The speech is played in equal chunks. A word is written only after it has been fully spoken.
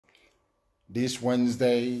this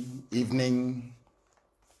Wednesday evening,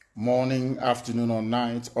 morning, afternoon, or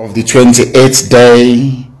night of the 28th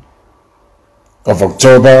day of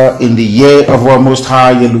October in the year of our Most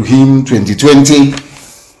High Elohim 2020.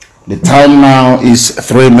 The time now is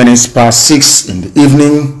 3 minutes past 6 in the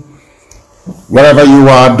evening. Wherever you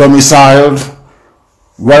are domiciled,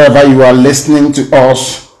 wherever you are listening to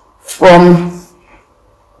us from,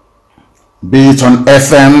 be it on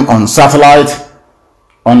FM, on satellite,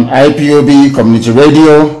 on Ipob community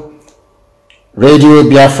radio, Radio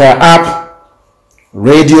Biafra app,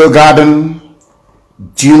 Radio Garden,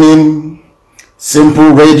 Tuning,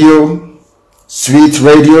 Simple Radio, Sweet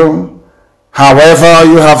Radio, however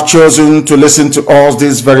you have chosen to listen to us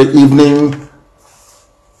this very evening,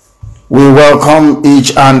 we welcome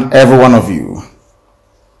each and every one of you.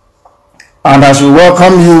 And as we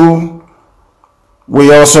welcome you,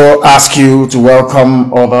 we also ask you to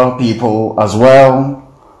welcome other people as well.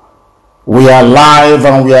 We are live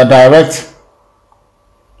and we are direct,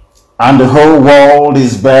 and the whole world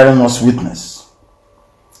is bearing us witness.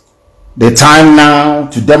 The time now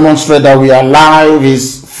to demonstrate that we are live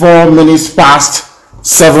is 4 minutes past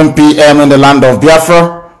 7 p.m. in the land of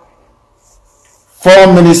Biafra,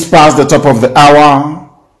 4 minutes past the top of the hour,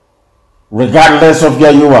 regardless of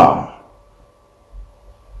where you are.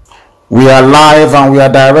 We are live and we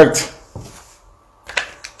are direct.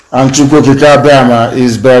 And Chukwu Kikabiyama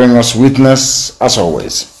is bearing us witness as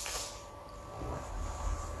always.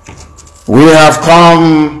 We have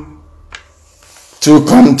come to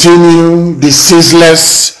continue the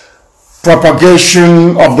ceaseless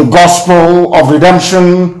propagation of the gospel of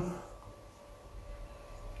redemption,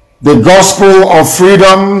 the gospel of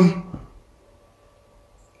freedom,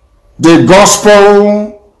 the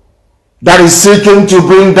gospel that is seeking to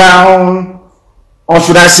bring down, or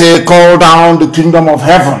should I say, call down the kingdom of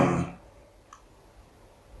heaven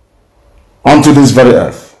onto this very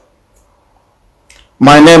earth.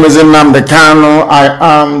 My name is Nnamdi Kanu.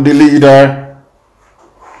 I am the leader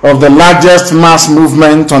of the largest mass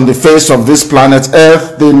movement on the face of this planet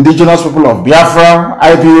Earth, the indigenous people of Biafra,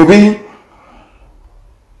 Ipob.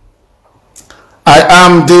 I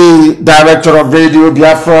am the director of Radio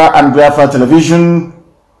Biafra and Biafra Television.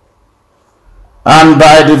 And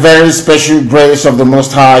by the very special grace of the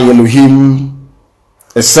Most High Elohim,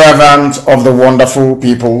 a servant of the wonderful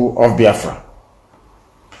people of Biafra.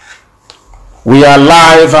 We are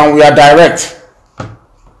live and we are direct.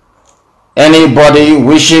 Anybody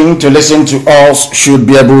wishing to listen to us should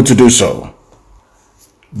be able to do so.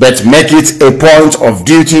 But make it a point of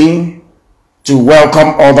duty to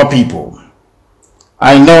welcome other people.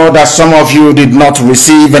 I know that some of you did not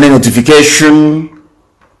receive any notification,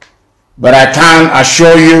 but I can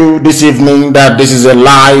assure you this evening that this is a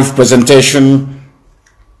live presentation,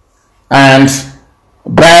 and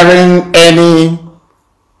barring any,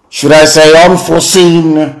 should I say,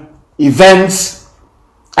 unforeseen events,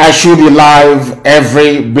 I should be live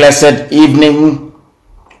every blessed evening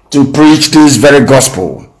to preach this very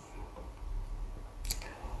gospel.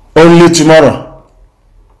 Only tomorrow,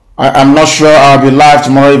 I'm not sure I'll be live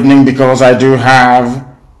tomorrow evening because I do have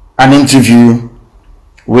an interview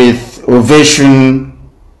with Ovation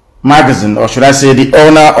Magazine, or should I say the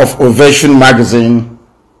owner of Ovation Magazine,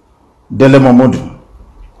 Dele Momodu.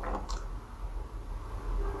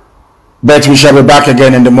 But we shall be back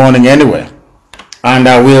again in the morning anyway, and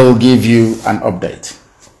I will give you an update.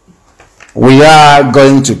 We are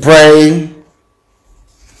going to pray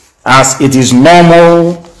as it is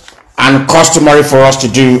normal and customary for us to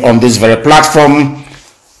do on this very platform.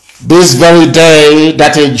 This very day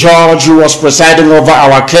that a judge who was presiding over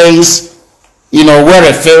our case, where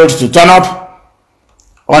it failed to turn up,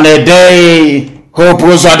 on a day Hope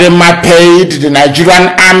Uzodinma paid the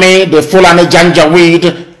Nigerian army, the Fulani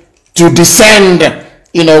Janjaweed, to descend,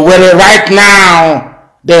 where right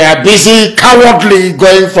now they are busy cowardly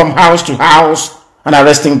going from house to house and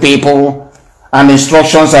arresting people, and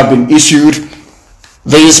instructions have been issued.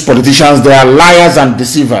 These politicians, they are liars and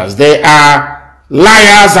deceivers. They are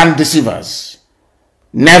liars and deceivers.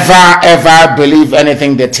 Never ever believe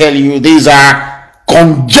anything they tell you. These are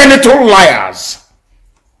congenital liars.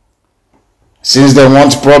 Since they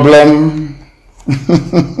want problem,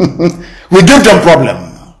 we give them problem.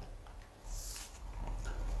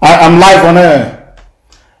 I am live on air.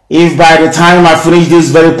 If by the time I finish this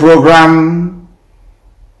very program,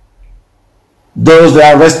 those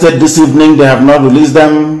that are arrested this evening, they have not released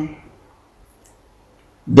them,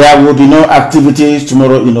 there will be no activities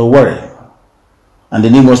tomorrow in Owerri and the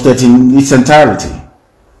Imo State in its entirety.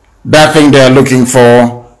 That thing they are looking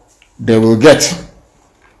for, they will get.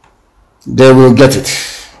 They will get it.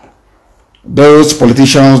 those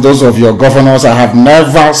politicians, those of your governors, I have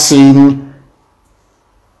never seen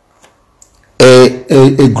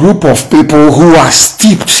a group of people who are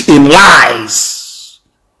steeped in lies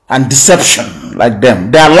and deception like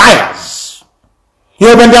them. They are liars. Do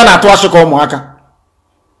you know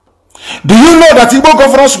that Igbo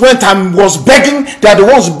governors went and was begging, they are the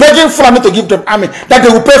ones begging Fulani to give them army, that they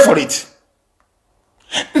will pay for it?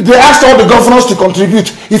 They asked all the governors to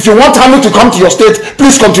contribute. If you want army to come to your state,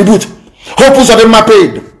 please contribute. Hope Uzodinma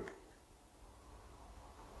paid.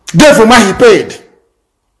 Dave Umahi paid.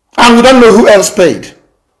 And we don't know who else paid.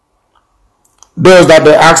 Those that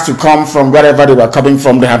they asked to come from wherever they were coming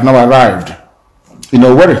from, they have now arrived. You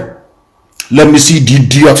know what? Let me see the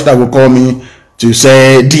idiot that will call me to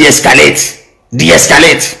say, de-escalate.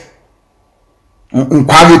 De-escalate.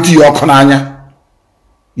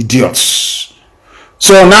 Idiots.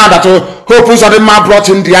 So now that Hope Uzodinma brought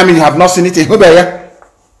in the army, you have not seen it. And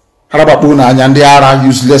they are a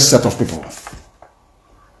useless set of people.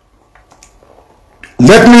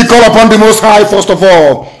 Let me call upon the Most High first of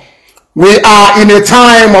all. We are in a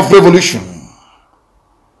time of revolution.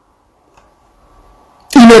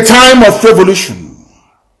 In a time of revolution.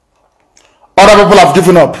 Other people have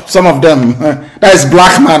given up. Some of them. That is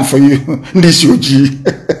black man for you. This UG.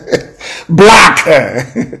 Black.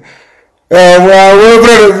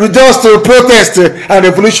 We just protest and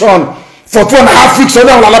revolution for 2.5 weeks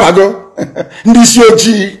ago. This UG.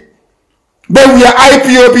 Then we are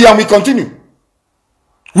IPOB and we continue.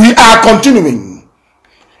 We are continuing.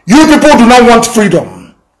 You people do not want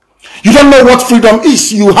freedom. You don't know what freedom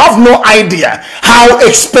is. You have no idea how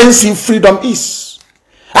expensive freedom is.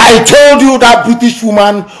 I told you that British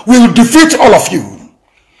woman will defeat all of you.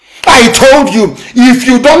 I told you, if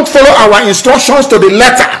you don't follow our instructions to the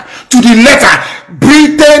letter,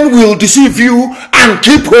 Britain will deceive you and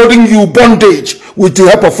keep holding you bondage with the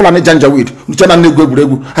help of Fulani Janjaweed.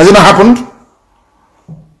 Has it not happened?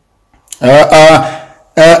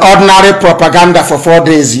 Ordinary propaganda for 4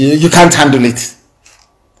 days, you can't handle it.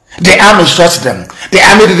 The army shot them. The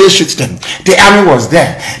army didn't shoot them. The army was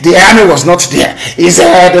there. The army was not there. It's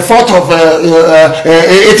the fault of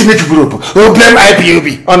ethnic group. Who blame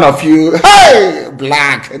IPOB? All of you. Hey,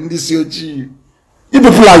 black and this UG. You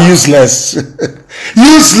people are useless.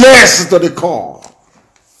 Useless to the core.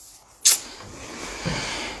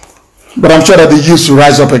 But I'm sure that the youth will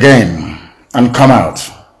rise up again and come out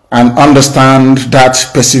and understand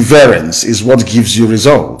that perseverance is what gives you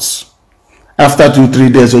results. After 2-3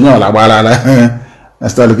 days, you know, I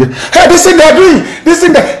start looking. Hey, this thing they're doing, this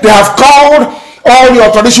thing they have called all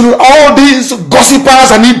your traditional, all these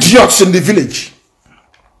gossipers and idiots in the village.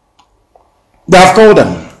 They have called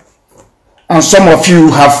them. And some of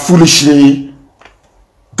you have foolishly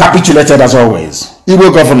capitulated as always.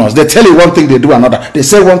 Igbo governors, they tell you one thing, they do another. They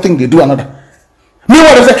say one thing, they do another.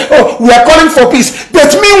 Meanwhile, they say, oh, we are calling for peace.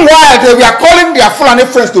 But meanwhile, we are calling their Fulani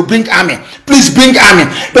friends to bring army. Please bring army.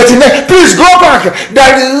 But please go back.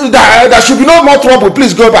 There should be no more trouble.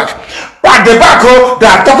 Please go back. At the back, oh, they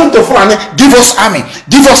are talking to Fulani. Give us army.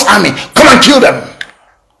 Give us army. Come and kill them.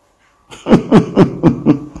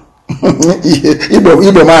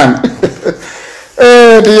 Igbo man.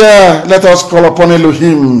 Oh dear. Let us call upon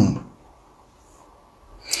Elohim.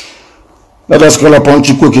 Let us call upon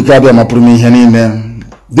Chukwukikabi Mapurumi Henine.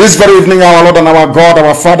 This very evening, our Lord and our God,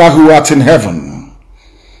 our Father who art in heaven,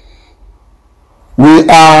 we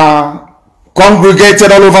are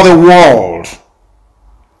congregated all over the world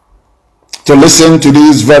to listen to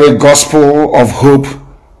this very gospel of hope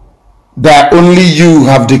that only you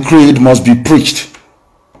have decreed must be preached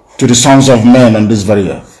to the sons of men on this very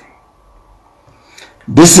earth.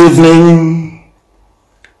 This evening,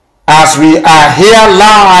 as we are here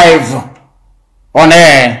live on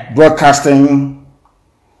air broadcasting,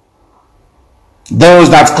 those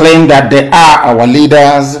that claim that they are our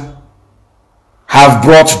leaders have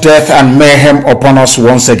brought death and mayhem upon us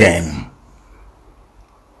once again.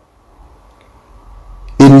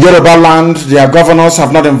 In Yoruba land, their governors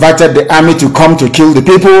have not invited the army to come to kill the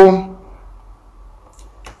people.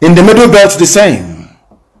 In the Middle Belt, the same.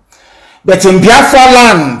 But in Biafra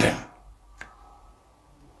land,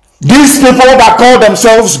 these people that call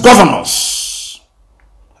themselves governors,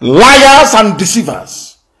 liars and deceivers,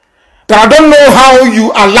 that I don't know how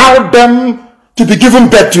you allowed them to be given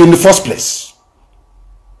birth to in the first place.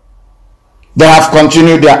 They have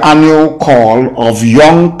continued their annual call of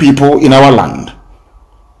young people in our land.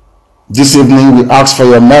 This evening we ask for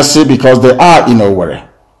your mercy because they are in a worry.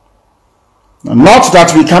 Not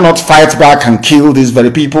that we cannot fight back and kill these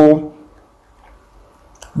very people,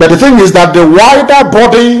 but the thing is that the wider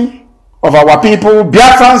body of our people,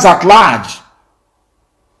 Biafrans at large,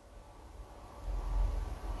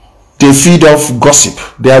 They feed off gossip.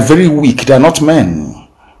 They are very weak. They are not men.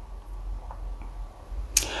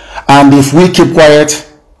 And if we keep quiet,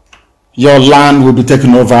 your land will be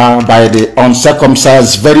taken over by the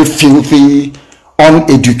uncircumcised, very filthy,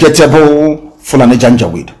 uneducatable Fulani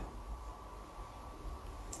Janjaweed.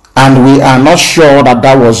 And we are not sure that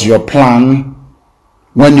that was your plan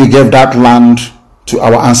when you gave that land to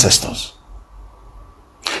our ancestors.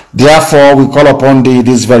 Therefore, we call upon thee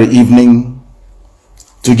this very evening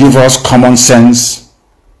to give us common sense,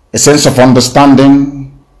 a sense of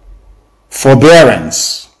understanding,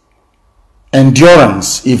 forbearance,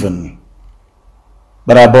 endurance even,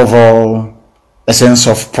 but above all, a sense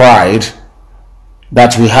of pride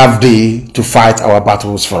that we have thee to fight our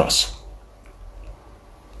battles for us.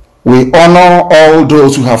 We honor all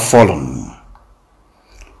those who have fallen.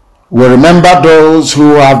 We remember those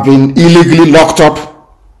who have been illegally locked up.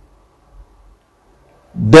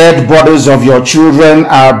 Dead bodies of your children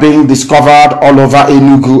are being discovered all over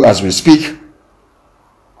Enugu as we speak.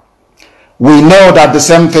 We know that the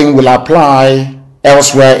same thing will apply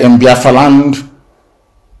elsewhere in Biafra land.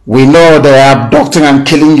 We know they are abducting and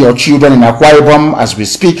killing your children in Akwa Ibom as we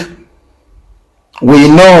speak. We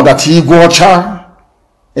know that Iguacha,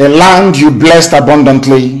 a land you blessed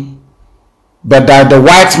abundantly, but that the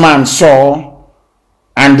white man saw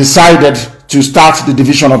and decided to start the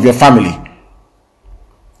division of your family.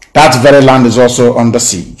 That very land is also under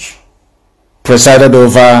siege, presided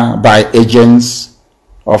over by agents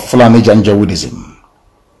of Fulani Janjaweedism.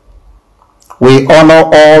 We honor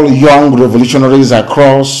all young revolutionaries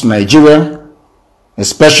across Nigeria,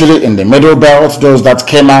 especially in the Middle Belt, those that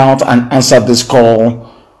came out and answered this call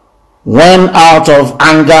when out of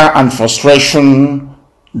anger and frustration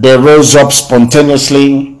they rose up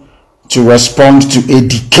spontaneously to respond to a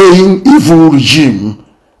decaying evil regime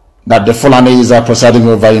that the Fulanis are presiding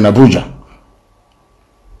over in Abuja.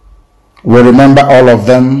 We remember all of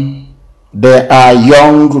them. They are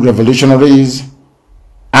young revolutionaries,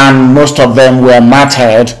 and most of them were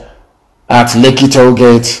martyred at Lekki Toll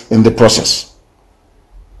Gate in the process.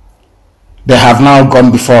 They have now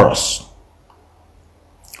gone before us.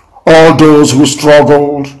 All those who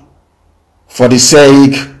struggled for the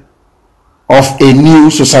sake of a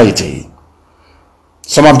new society.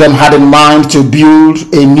 Some of them had in mind to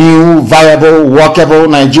build a new, viable, workable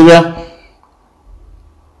Nigeria.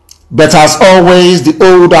 But as always, the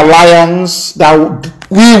old alliance that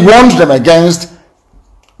we warned them against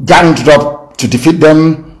ganged up to defeat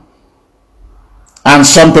them. And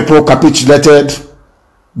some people capitulated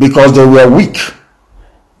because they were weak.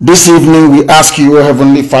 This evening we ask you, O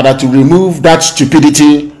Heavenly Father, to remove that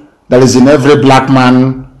stupidity that is in every black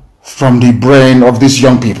man from the brain of these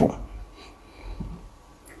young people.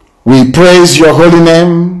 We praise your holy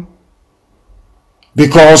name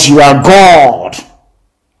because you are God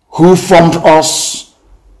who formed us.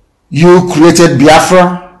 You created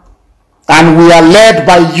Biafra and we are led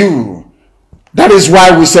by you. That is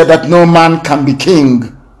why we said that no man can be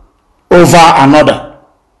king over another.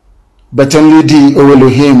 But only thee, O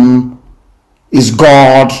Elohim, is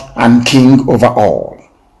God and King over all.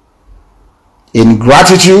 In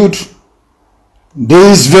gratitude,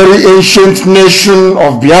 this very ancient nation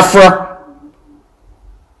of Biafra,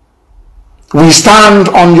 we stand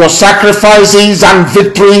on your sacrifices and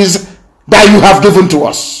victories that you have given to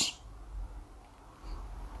us.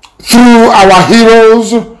 Through our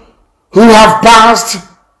heroes who have passed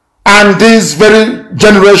and this very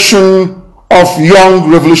generation of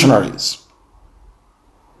young revolutionaries.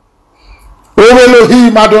 O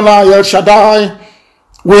Elohim Adonai El Shaddai,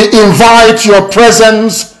 we invite your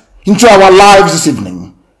presence into our lives this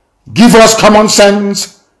evening. Give us common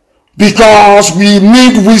sense because we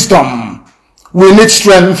need wisdom, we need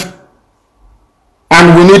strength,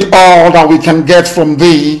 and we need all that we can get from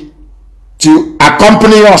thee to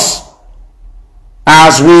accompany us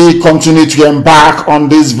as we continue to embark on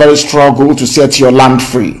this very struggle to set your land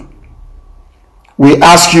free. We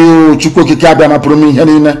ask you, to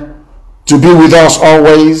be with us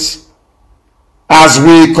always as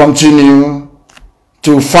we continue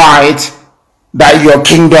to fight that your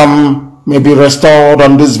kingdom may be restored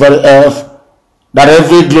on this very earth, that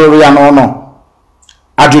every glory and honor,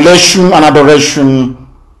 adulation and adoration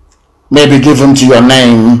may be given to your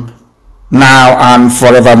name now and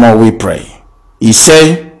forevermore, we pray. He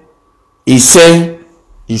say,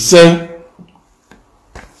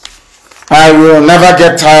 I will never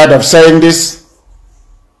get tired of saying this.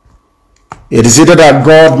 It is either that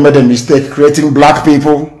God made a mistake creating black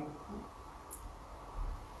people,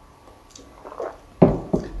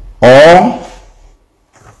 or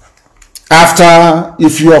after,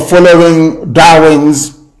 if you are following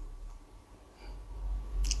Darwin's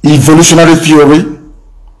evolutionary theory.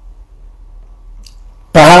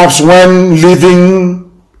 Perhaps when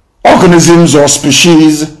living organisms or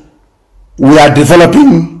species were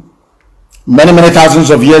developing many thousands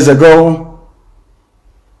of years ago,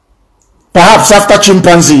 perhaps after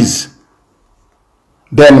chimpanzees,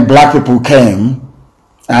 then black people came,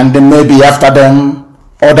 and then maybe after them,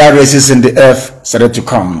 other races in the earth started to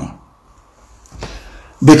come.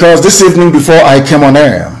 Because this evening before I came on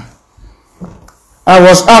air, I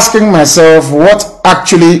was asking myself what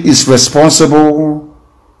actually is responsible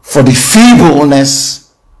for the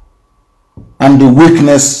feebleness and the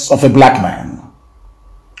weakness of a black man.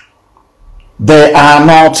 They are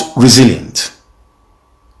not resilient.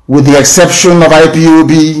 With the exception of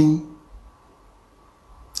IPOB,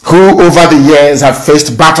 who over the years have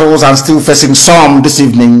faced battles and still facing some this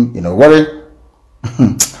evening, you know, worry.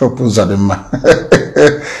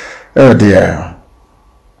 Oh dear.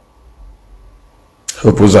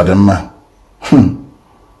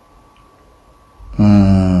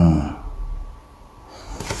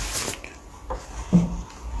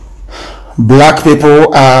 Black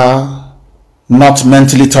people are not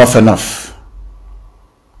mentally tough enough.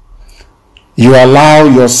 You allow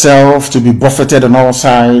yourself to be buffeted on all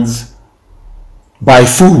sides by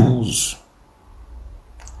fools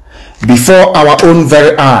before our own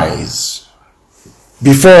very eyes.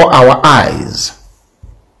 Before our eyes.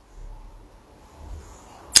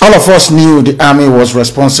 All of us knew the army was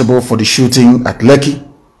responsible for the shooting at Lekki.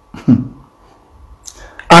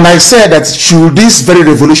 And I said that should this very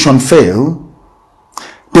revolution fail,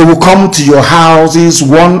 they will come to your houses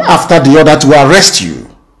one after the other to arrest you.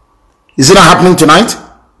 Is it not happening tonight?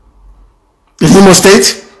 In Imo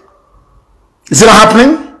State? Is it not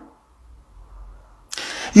happening?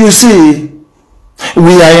 You see,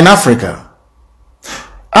 we are in Africa.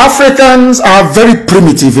 Africans are very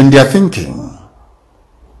primitive in their thinking.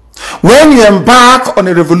 When you embark on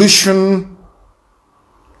a revolution,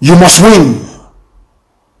 you must win.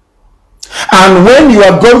 And when you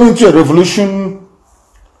are going into a revolution,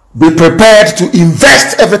 be prepared to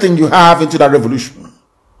invest everything you have into that revolution.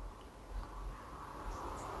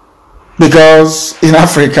 Because in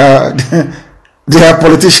Africa, their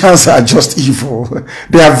politicians are just evil.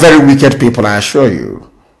 They are very wicked people, I assure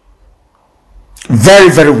you.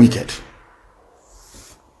 Very wicked.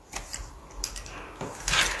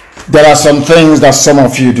 There are some things that some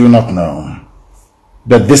of you do not know.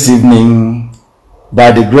 But this evening,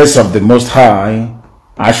 by the grace of the Most High,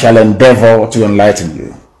 I shall endeavor to enlighten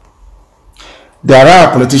you. There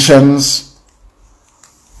are politicians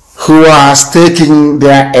who are staking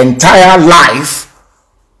their entire life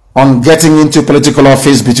on getting into political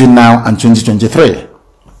office between now and 2023.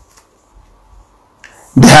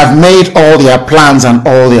 They have made all their plans and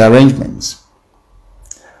all their arrangements.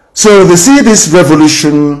 So they see this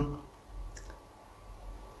revolution,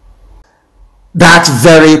 that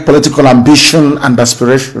very political ambition and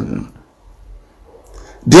aspiration.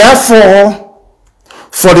 Therefore,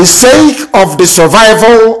 for the sake of the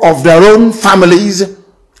survival of their own families,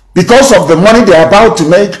 because of the money they are about to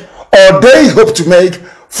make, or they hope to make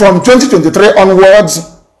from 2023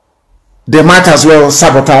 onwards, they might as well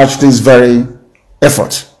sabotage this very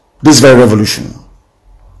effort, this very revolution.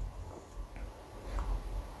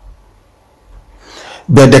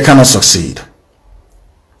 But they cannot succeed.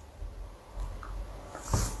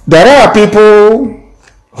 There are people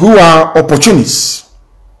who are opportunists.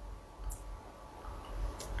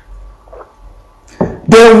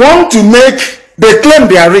 They want to make, they claim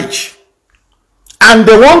they are rich, and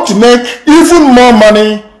they want to make even more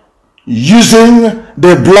money using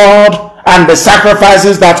the blood and the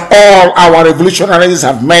sacrifices that all our revolutionaries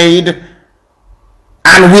have made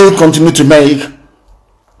and will continue to make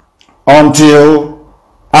until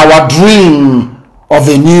our dream of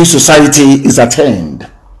a new society is attained.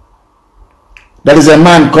 There is a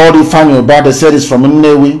man called Ifeanyi Ubah, they said he's from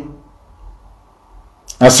Nnewi.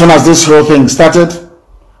 As soon as this whole thing started,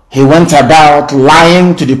 he went about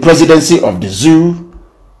lying to the presidency of the zoo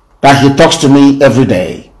that he talks to me every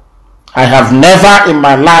day. I have never in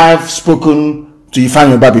my life spoken to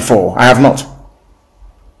Ifeanyi Ubah before. I have not.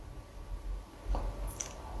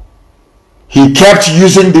 He kept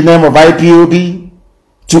using the name of IPOB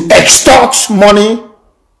to extort money.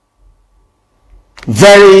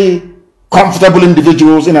 Very comfortable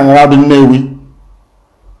individuals in and around Nnewi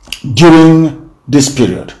during this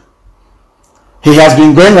period. He has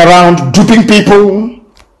been going around duping people,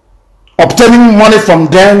 obtaining money from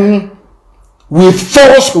them with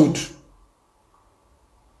falsehood,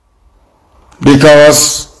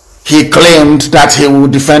 because he claimed that he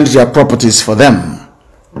would defend their properties for them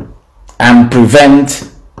and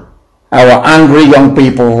prevent our angry young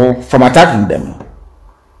people from attacking them.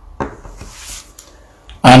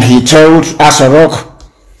 And he told Asarok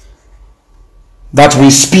that we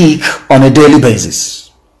speak on a daily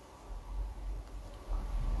basis,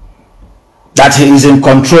 that he is in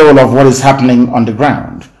control of what is happening on the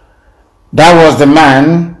ground. That was the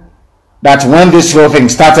man that when this whole thing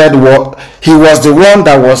started, he was the one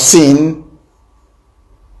that was seen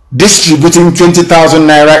distributing 20,000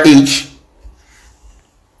 naira each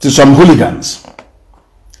to some hooligans.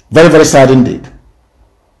 Very, very sad indeed.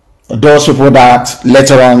 Those people that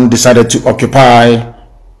later on decided to occupy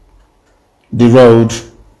the road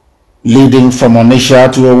leading from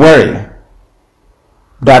Onitsha to Owerri,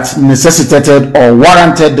 that necessitated or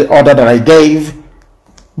warranted the order that I gave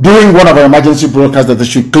during one of our emergency broadcasts that they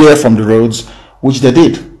should clear from the roads, which they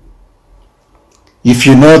did. If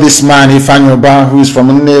you know this man, Ifanyoba, who is from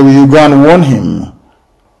Nnewi, you go and warn him.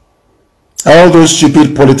 All those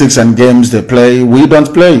stupid politics and games they play, we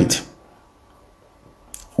don't play it.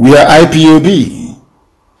 We are IPOB.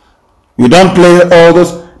 We don't play all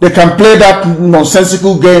those. They can play that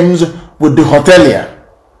nonsensical games with the hotelier.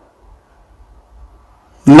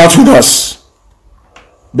 Not with us.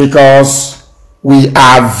 Because we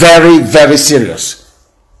are very, very serious.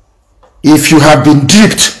 If you have been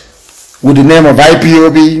duped with the name of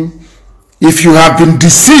IPOB, if you have been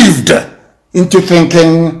deceived into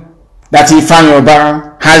thinking that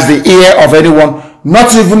Ifanyoba has the ear of anyone,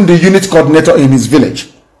 not even the unit coordinator in his village,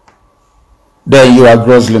 then you are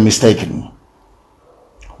grossly mistaken.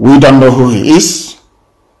 We don't know who he is,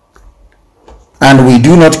 and we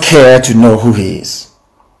do not care to know who he is.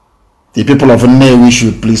 The people of Nnewi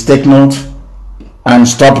should please take note and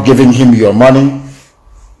stop giving him your money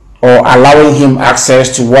or allowing him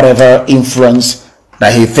access to whatever influence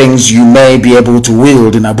that he thinks you may be able to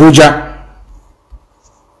wield in Abuja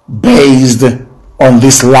based on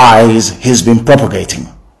these lies he's been propagating.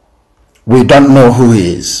 We don't know who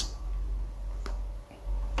he is.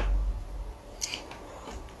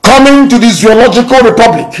 Coming to this zoological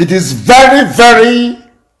republic, it is very, very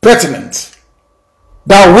pertinent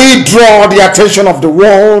that we draw the attention of the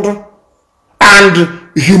world and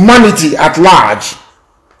humanity at large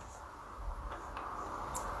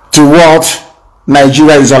to what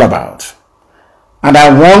Nigeria is all about. And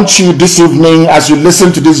I want you this evening, as you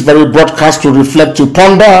listen to this very broadcast, to reflect, to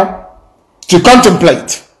ponder, to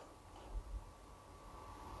contemplate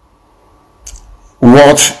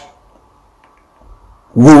what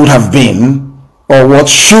would have been or what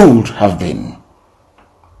should have been.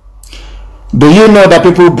 Do you know that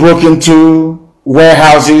people broke into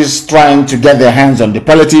warehouses trying to get their hands on the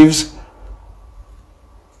palliatives,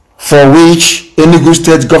 for which Enugu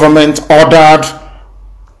state government ordered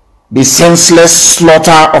the senseless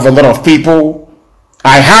slaughter of a lot of people?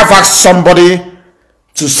 I have asked somebody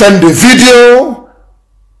to send the video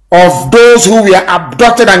of those who were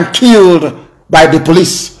abducted and killed by the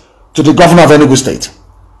police to the governor of Enugu state.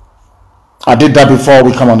 I did that before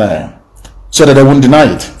we come on air, so that they wouldn't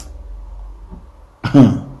deny it.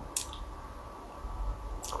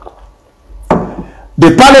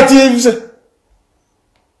 The palliatives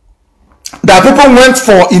that people went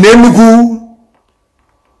for in Enugu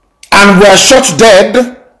and were shot dead,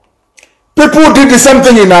 people did the same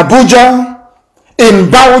thing in Abuja, in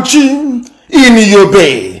Bauchi, in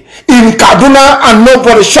Yobe, in Kaduna, and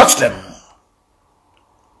nobody shot them.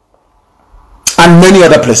 And many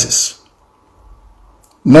other places.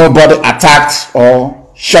 Nobody attacked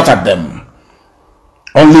or shot at them.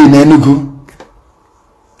 Only in Enugu.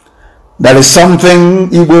 There is something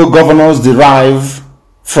Igbo governors derive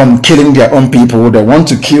from killing their own people. They want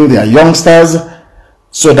to kill their youngsters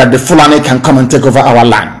so that the Fulani can come and take over our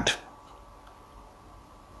land.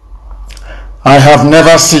 I have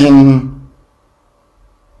never seen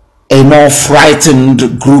a more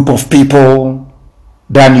frightened group of people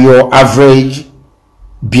than your average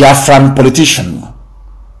Biafran politician.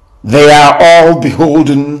 They are all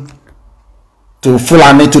beholden to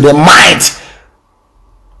Fulani, to the might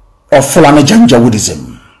of Fulani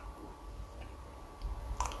Janjaweedism.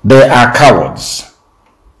 They are cowards.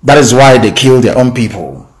 That is why they kill their own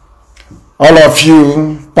people. All of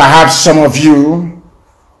you, perhaps some of you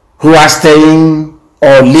who are staying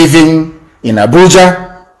or living in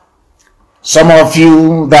Abuja, some of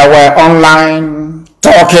you that were online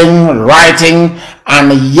talking, writing,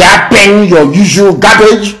 and yapping your usual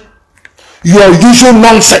garbage, your usual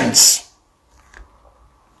nonsense.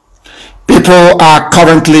 People are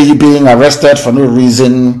currently being arrested for no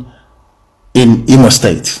reason in Imo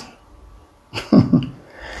State.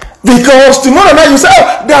 Because tomorrow night you say,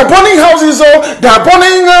 oh, they are burning houses, oh, they are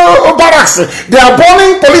burning barracks, they are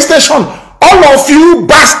burning police station. All of you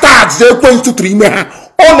bastards, they're going to Trimea.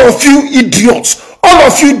 All of you idiots, all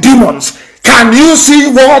of you demons, can you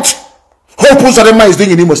see what Hope Uzodinma is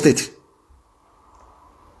doing in Imo State?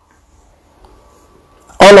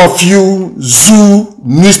 All of you zoo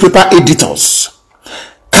newspaper editors,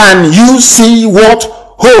 can you see what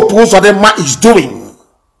Hope Uzodinma is doing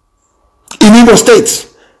in Imo State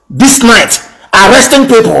this night, arresting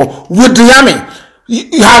people with the army?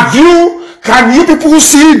 Can you people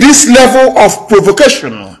see this level of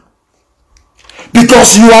provocation?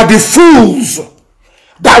 Because you are the fools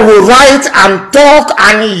that will write and talk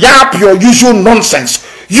and yap your usual nonsense.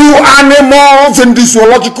 You animals in the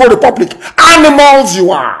zoological republic. Animals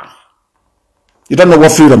you are. You don't know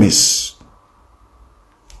what freedom is.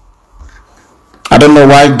 I don't know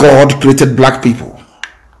why God created black people,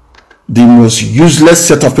 the most useless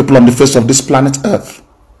set of people on the face of this planet Earth.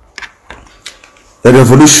 A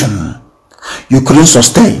revolution you couldn't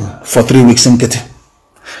sustain for 3 weeks in Kete.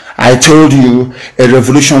 I told you a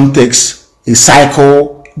revolution takes a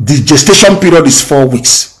cycle. The gestation period is 4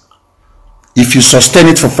 weeks. If you sustain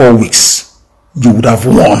it for 4 weeks, you would have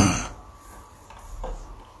won.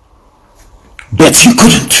 But you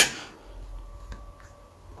couldn't.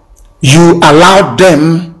 You allowed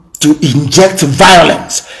them to inject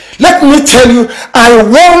violence. Let me tell you, I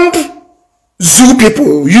warned zoo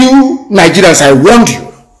people, you Nigerians, I warned you.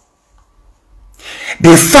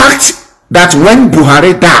 The fact that when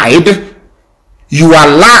Buhari died, you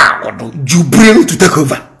allowed Jubril to take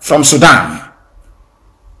over from Sudan.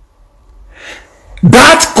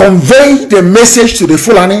 That conveyed the message to the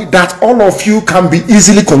Fulani that all of you can be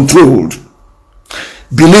easily controlled.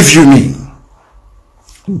 Believe you me,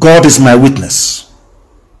 God is my witness.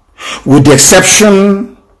 With the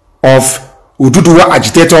exception of Ududuwa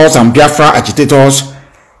agitators and Biafra agitators,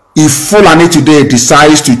 if Fulani today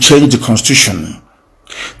decides to change the constitution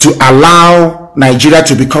to allow Nigeria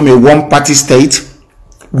to become a one-party state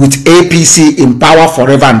with APC in power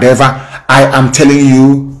forever and ever, I am telling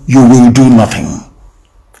you, you will do nothing.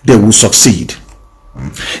 They will succeed.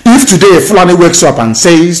 If today Fulani wakes up and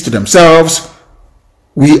says to themselves,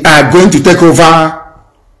 we are going to take over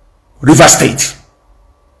River State,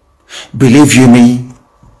 believe you me,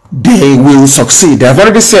 they will succeed. They have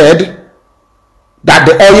already said that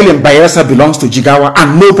the oil in Bayelsa belongs to Jigawa,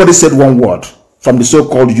 and nobody said one word from the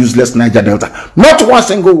so-called useless Niger Delta. Not one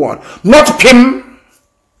single word. Not PIM.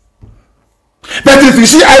 But if you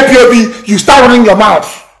see IPOB, you start running your mouth.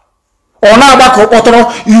 Or now back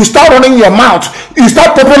you start running your mouth. You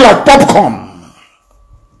start popping like popcorn.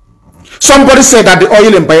 Somebody said that the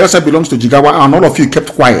oil in Bayelsa belongs to Jigawa, and all of you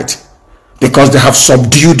kept quiet because they have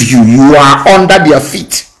subdued you. You are under their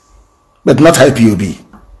feet, but not IPOB.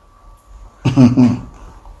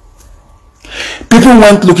 People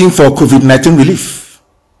went looking for COVID-19 relief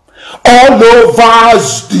all over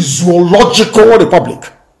the zoological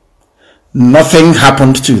republic. Nothing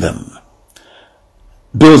happened to them.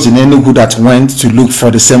 Those in Enugu that went to look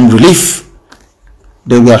for the same relief,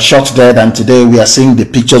 they were shot dead, and today we are seeing the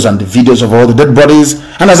pictures and the videos of all the dead bodies.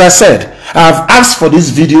 And as I said, I have asked for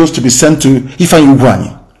these videos to be sent to Ifeanyi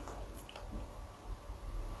Ugwuanyi.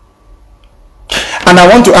 And I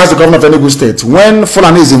want to ask the governor of Enugu State, when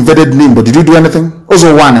Fulanis invaded Nimbo, did you do anything?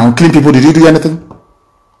 Also one, and clean people, did you do anything?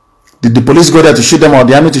 Did the police go there to shoot them, or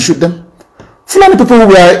the army to shoot them? Fulani people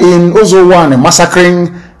were in Ozo 1 massacring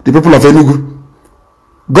the people of Enugu.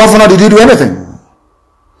 Governor, did you do anything?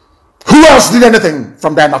 Who else did anything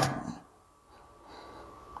from there? Nothing.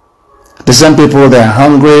 The same people, they are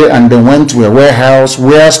hungry, and they went to a warehouse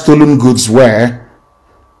where stolen goods were,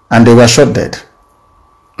 and they were shot dead.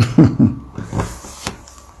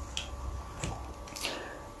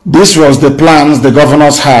 This was the plans the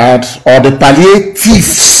governors had, or the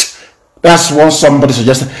palliatives. That's what somebody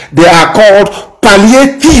suggested. They are called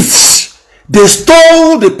palliatives. They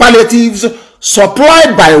stole the palliatives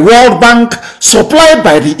supplied by World Bank, supplied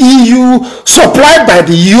by the EU, supplied by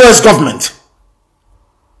the US government.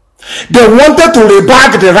 They wanted to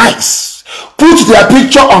rebag the rice, put their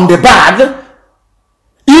picture on the bag,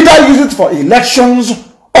 either use it for elections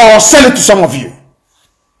or sell it to some of you.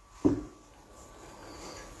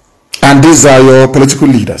 And these are your political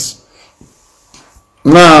leaders.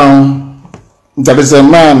 Now, there is a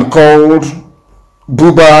man called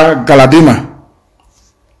Buba Galadima.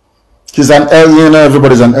 He's an elder,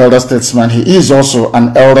 everybody's an elder statesman. He is also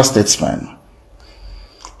an elder statesman.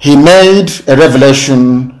 He made a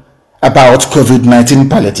revelation about COVID-19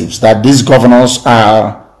 palliatives, that these governors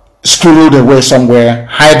are squirreled away somewhere,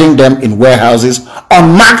 hiding them in warehouses,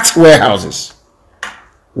 unmarked warehouses,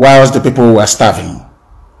 whilst the people were starving.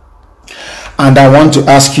 And I want to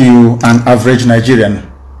ask you, an average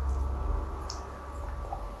Nigerian,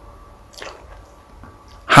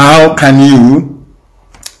 How can you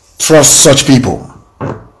trust such people?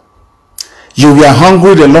 You were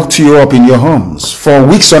hungry, they locked you up in your homes for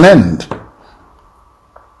weeks on end.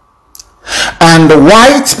 And the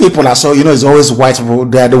white people are so, it's always white people,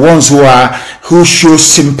 they are the ones who show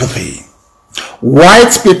sympathy.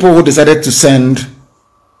 White people who decided to send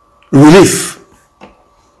relief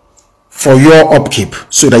for your upkeep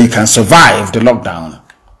so that you can survive the lockdown.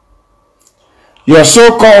 Your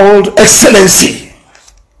so-called excellency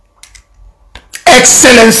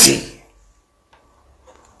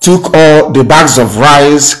took all the bags of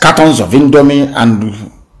rice, cartons of Indomie,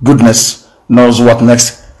 and goodness knows what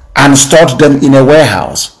next, and stored them in a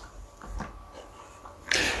warehouse.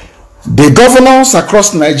 The governors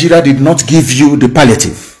across Nigeria did not give you the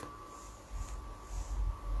palliative.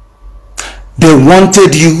 They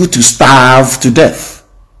wanted you to starve to death.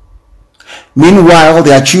 Meanwhile,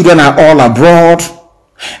 their children are all abroad.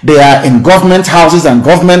 They are in government houses and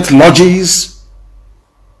government lodges,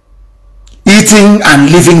 eating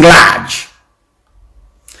and living large.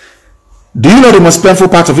 Do you know the most painful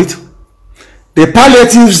part of it? The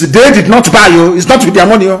palliatives they did not buy you. It's not with their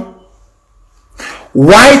money.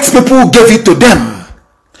 White people gave it to them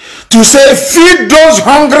to say, feed those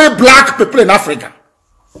hungry black people in Africa.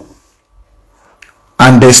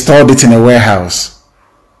 And they stored it in a warehouse.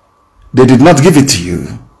 They did not give it to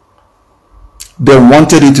you. They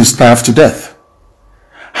wanted you to starve to death.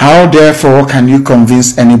 How therefore can you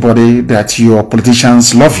convince anybody that your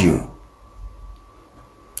politicians love you?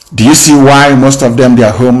 Do you see why most of them,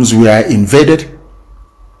 their homes were invaded?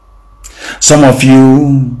 Some of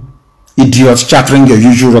you idiots chattering your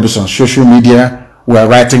usual rubbish on social media were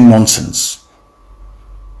writing nonsense.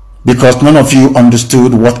 Because none of you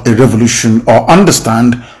understood what a revolution or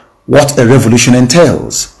understand what a revolution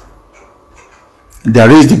entails.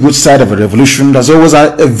 There is the good side of a revolution. There's always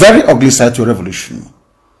a very ugly side to a revolution.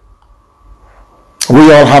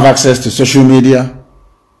 We all have access to social media.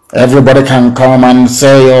 Everybody can come and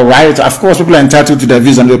say, all right, of course, people are entitled to their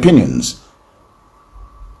views and their opinions.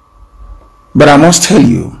 But I must tell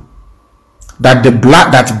you that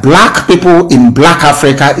black people in black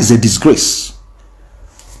Africa is a disgrace.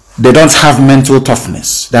 They don't have mental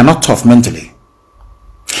toughness. They're not tough mentally.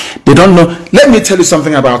 They don't know. Let me tell you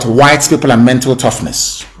something about white people and mental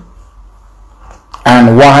toughness,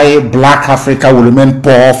 and why black Africa will remain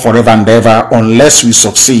poor forever and ever unless we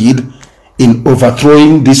succeed in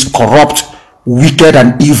overthrowing this corrupt, wicked,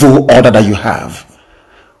 and evil order that you have.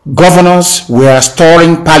 Governors were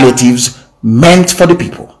storing palliatives meant for the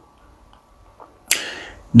people.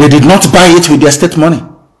 They did not buy it with their state money.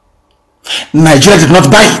 Nigeria did not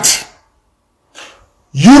buy it.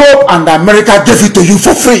 Europe and America gave it to you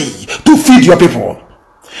for free to feed your people.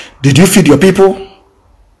 Did you feed your people?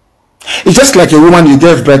 It's just like a woman, you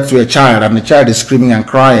gave birth to a child and the child is screaming and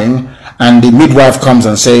crying, and the midwife comes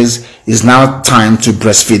and says, it's now time to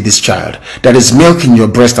breastfeed this child. There is milk in your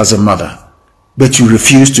breast as a mother, but you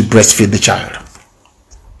refuse to breastfeed the child.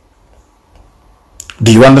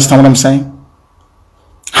 Do you understand what I'm saying?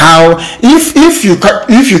 How, if you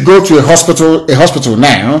go to a hospital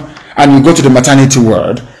now, and you go to the maternity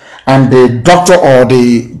ward, and the doctor or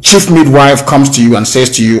the chief midwife comes to you and says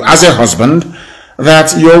to you as a husband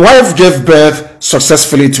that your wife gave birth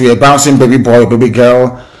successfully to a bouncing baby boy or baby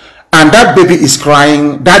girl, and that baby is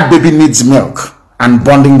crying, that baby needs milk and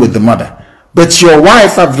bonding with the mother, but your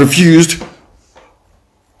wife have refused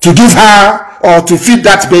to give her or to feed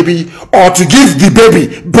that baby or to give the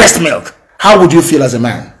baby breast milk, how would you feel as a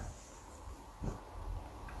man?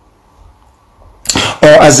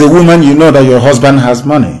 Or as a woman, you know that your husband has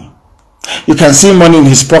money. You can see money in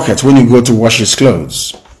his pocket when you go to wash his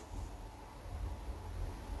clothes.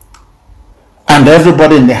 And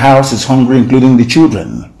everybody in the house is hungry, including the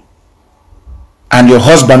children. And your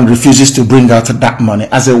husband refuses to bring out that money.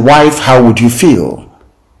 As a wife, how would you feel?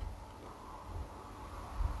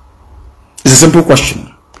 It's a simple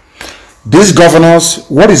question. These governors,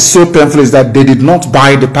 what is so painful is that they did not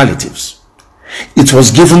buy the palliatives. It was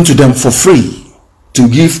given to them for free to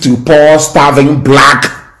give to poor, starving, black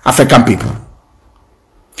African people.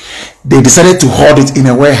 They decided to hoard it in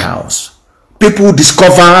a warehouse. People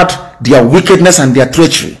discovered their wickedness and their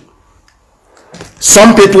treachery.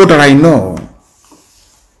 Some people that I know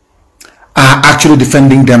are actually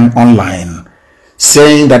defending them online,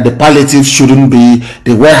 saying that the palliatives shouldn't be,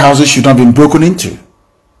 the warehouses should not have been broken into.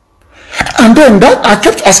 And then that I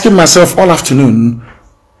kept asking myself all afternoon,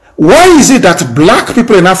 why is it that black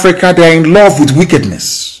people in Africa, they are in love with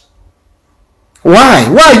wickedness? Why?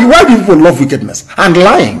 Why do people love wickedness and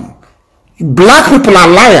lying? Black people are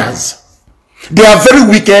liars. They are very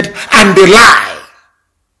wicked and they lie.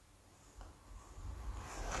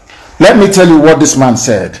 Let me tell you what this man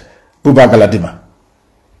said, Buba Galadima.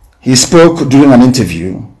 He spoke during an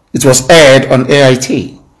interview. It was aired on AIT.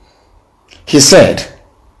 He said,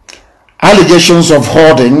 allegations of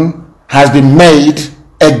hoarding has been made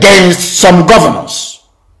against some governors.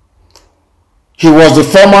 He was the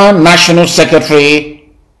former national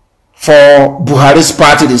secretary for Buhari's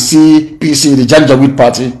party, the CPC, the Janjaweed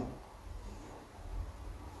party.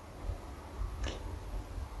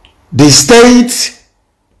 The state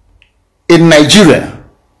in Nigeria,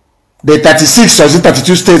 the 36 or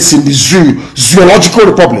 32 states in the zoological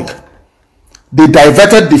republic, they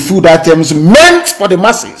diverted the food items meant for the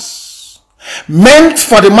masses. Meant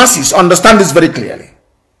for the masses. Understand this very clearly.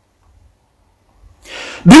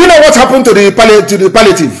 Do you know what happened to the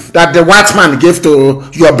palliative that the white man gave to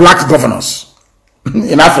your black governors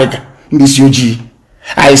in Africa, in this UG?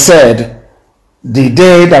 I said, the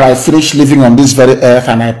day that I finish living on this very earth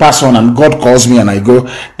and I pass on and God calls me and I go,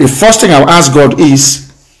 the first thing I'll ask God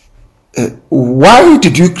is, why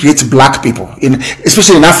did you create black people,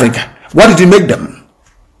 especially in Africa? Why did you make them?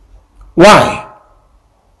 Why?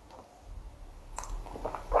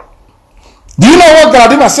 Do you know what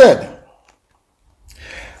Galadima said?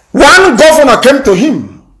 One governor came to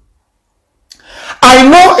him. I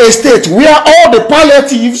know a state where all the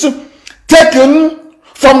palliatives taken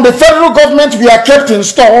from the federal government were kept in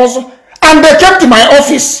stores, and they came to my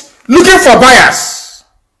office looking for buyers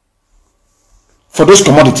for those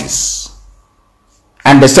commodities.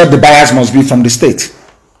 And they said the buyers must be from the state.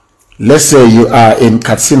 Let's say you are in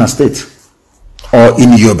Katsina State, or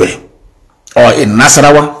in Yobe, or in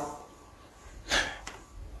Nasarawa.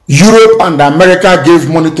 Europe and America gave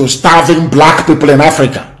money to starving black people in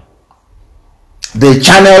Africa. They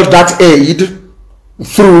channeled that aid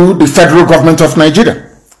through the federal government of Nigeria.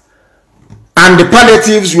 And the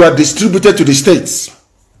palliatives were distributed to the states.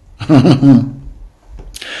 The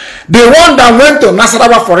one that went to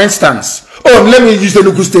Nasarawa, for instance, oh, let me use the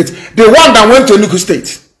Enugu State. The one that went to Enugu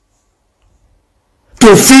State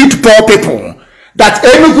to feed poor people that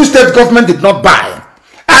Enugu State government did not buy,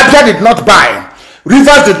 Abia did not buy,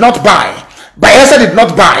 Rivers did not buy, Bayelsa did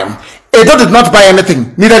not buy, Edo did not buy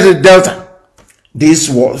anything, neither did Delta. This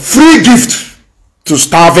was free gift to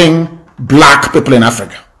starving black people in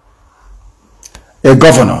Africa. A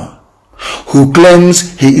governor who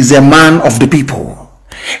claims he is a man of the people.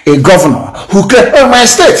 A governor who claims, oh, my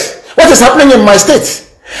state, what is happening in my state?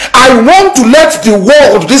 I want to let the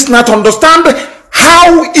world this night understand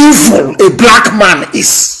how evil a black man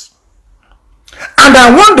is. And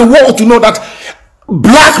I want the world to know that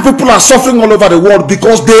black people are suffering all over the world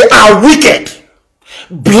because they are wicked.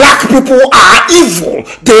 Black people are evil.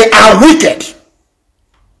 They are wicked.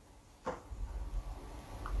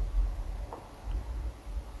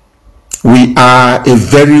 We are a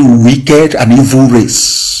very wicked and evil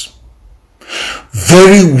race.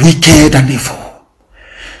 Very wicked and evil.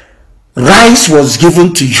 Rice was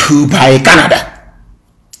given to you by Canada.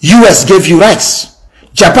 US gave you rice.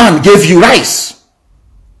 Japan gave you rice.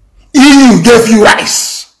 EU gave you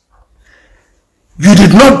rice. You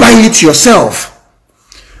did not buy it yourself.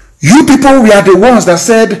 You people were the ones that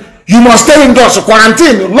said, you must stay indoors,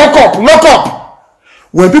 quarantine, lock up, lock up.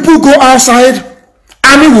 When people go outside,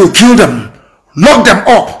 army will kill them, lock them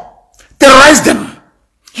up, terrorize them.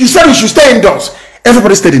 You said you should stay indoors.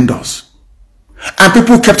 Everybody stayed indoors. And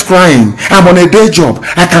people kept crying, I'm on a day job,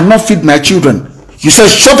 I cannot feed my children. You said,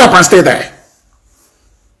 shut up and stay there.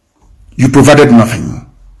 You provided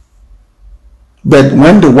nothing. But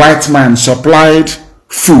when the white man supplied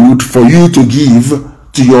food for you to give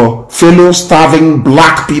to your fellow starving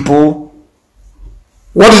black people,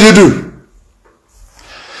 what did you do?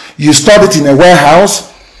 You stored it in a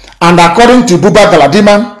warehouse, and according to Buba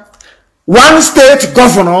Galadima, one state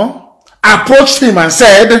governor approached him and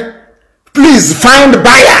said, please find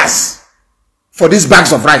buyers for these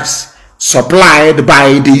bags of rice supplied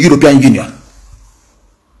by the European Union.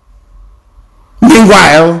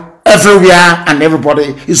 Meanwhile, everywhere and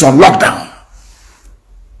everybody is on lockdown.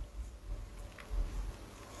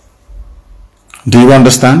 Do you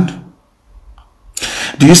understand?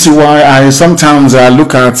 Do you see why I sometimes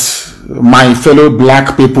look at my fellow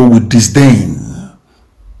black people with disdain?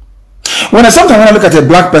 Sometimes when I look at a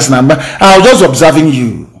black person, I'm just observing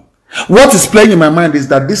you. What is playing in my mind is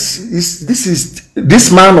that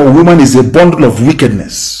this man or woman is a bundle of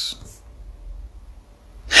wickedness.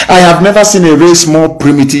 I have never seen a race more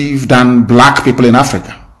primitive than black people in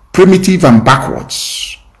Africa. Primitive and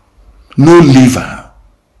backwards. No liver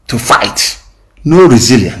to fight. No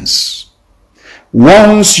resilience.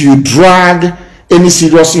 Once you drag any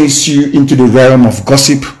serious issue into the realm of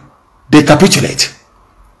gossip, they capitulate.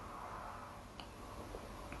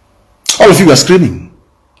 All of you were screaming.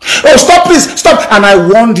 Oh, stop, please, stop. And I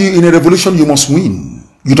warned you, in a revolution, you must win.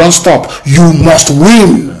 You don't stop. You must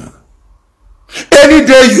win. Any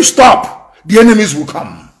day you stop, the enemies will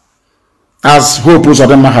come. As Hope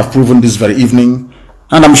Uzodinma have proven this very evening.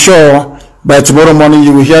 And I'm sure by tomorrow morning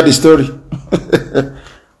you will hear the story.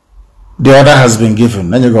 The order has been given.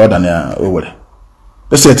 Then you go down here over.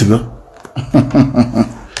 Let's say it to go.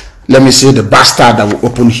 Let me say the bastard that will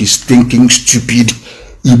open his thinking, stupid,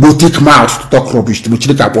 egotic mouth to talk rubbish.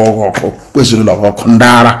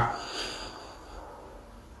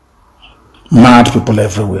 Mad people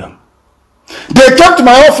everywhere. They came to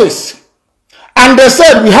my office and they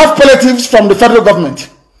said, we have palliatives from the federal government.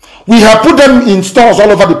 We have put them in stores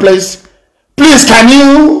all over the place. Please, can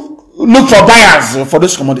you look for buyers for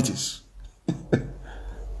those commodities?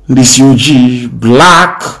 This UG,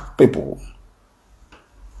 black people.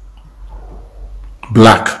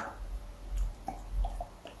 Black.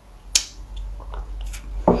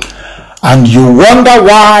 And you wonder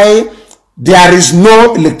why there is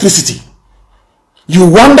no electricity. You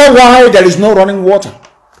wonder why there is no running water.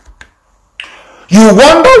 You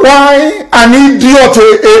wonder why an idiot,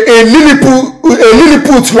 a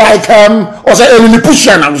Lilliput like, or say a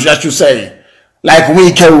Lilliputian, I should say, like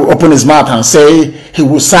Wike will open his mouth and say he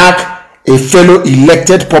will sack a fellow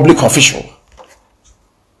elected public official.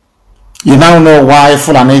 You now know why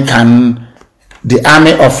the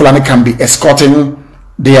army of Fulani can be escorting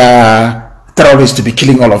their terrorists to be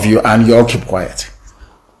killing all of you, and you all keep quiet.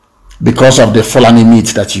 Because of the Fulani meat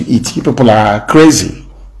that you eat. You people are crazy.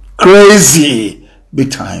 Crazy. Big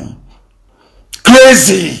time.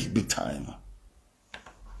 Crazy. Big time.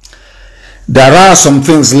 There are some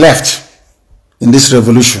things left in this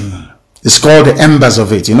revolution. It's called the embers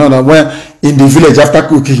of it. You know that when in the village after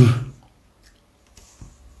cooking,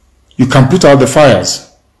 you can put out the fires.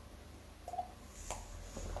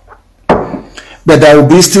 But there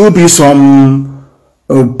will still be some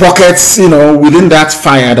pockets, you know, within that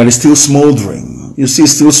fire that is still smoldering. You see,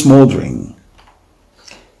 still smoldering.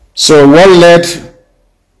 So what led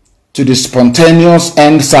to the spontaneous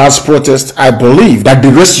end SARS protest, I believe that the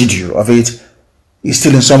residue of it is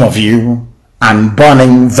still in some of you and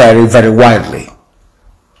burning very, very widely.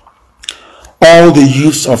 All the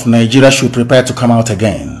youths of Nigeria should prepare to come out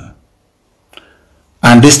again.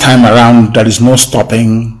 And this time around, there is no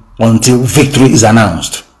stopping until victory is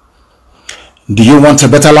announced. Do you want a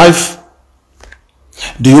better life?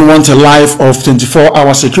 Do you want a life of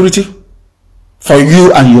 24-hour security for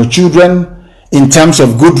you and your children in terms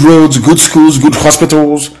of good roads, good schools, good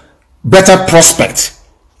hospitals, better prospect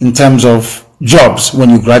in terms of jobs when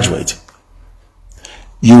you graduate?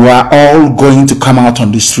 You are all going to come out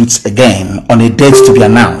on the streets again on a date to be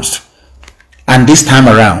announced. And this time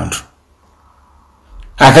around,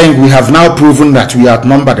 I think we have now proven that we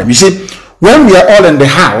outnumber them. You see, when we are all in the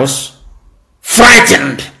house,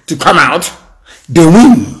 frightened to come out, they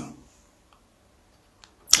win.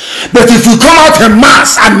 But if we come out en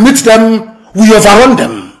masse and meet them, we overrun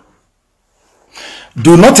them.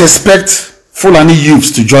 Do not expect Fulani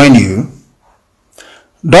youths to join you.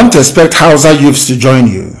 Don't expect Hausa youths to join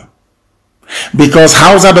you. Because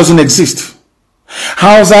Hausa doesn't exist.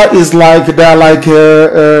 Hausa is like, they are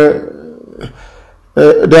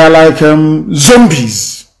like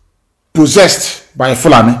zombies possessed by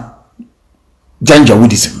Fulani.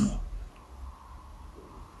 Janjaweedism.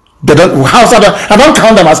 They don't, I don't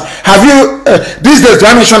count them as, have you, these days do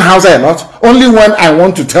I mention Hausa a lot? Only when I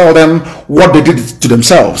want to tell them what they did to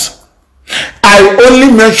themselves. I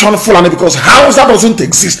only mention Fulani because Hausa doesn't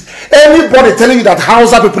exist. Anybody telling you that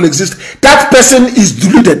Hausa people exist, that person is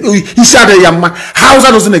deluded. He said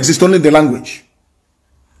Hausa doesn't exist, only the language.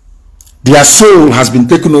 Their soul has been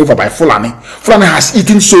taken over by Fulani. Fulani has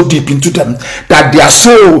eaten so deep into them that their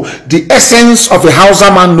soul, the essence of a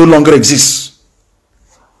Hausa man, no longer exists.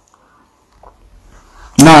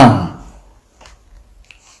 Now,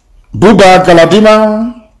 Buba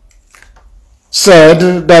Galadima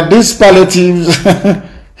said that these palliatives,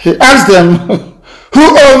 he asked them,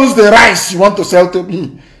 who owns the rice you want to sell to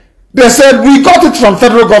me? They said, we got it from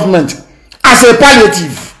federal government as a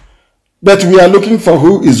palliative, but we are looking for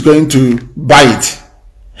who is going to buy it.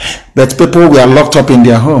 But people were locked up in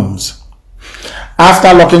their homes.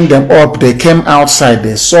 After locking them up, they came outside.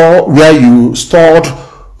 They saw where you stole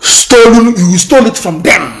it from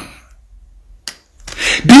them.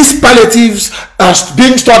 These palliatives are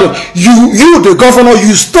being stored. You, the governor,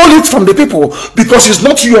 you stole it from the people because it's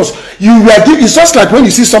not yours. It's just like when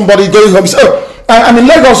you see somebody going home. You say, oh, I'm in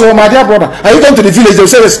Lagos, oh my dear brother. Are you going to the village? They'll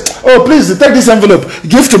say, oh, please take this envelope.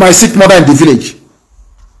 Give to my sick mother in the village.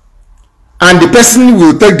 And the person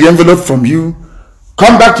will take the envelope from you,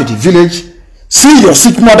 come back to the village, see your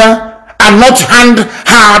sick mother, and not hand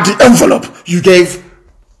her the envelope you gave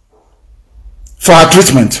for her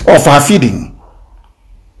treatment or for her feeding.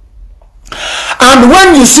 And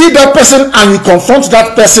when you see that person and you confront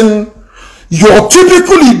that person, your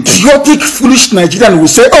typical idiotic, foolish Nigerian will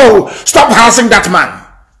say, oh, stop harassing that man.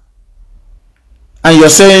 And you're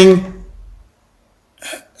saying,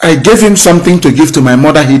 I gave him something to give to my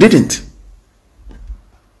mother, he didn't.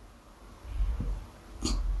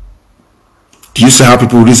 Do you see how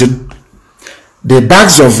people reason? The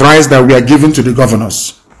bags of rice that we are giving to the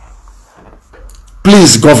governors.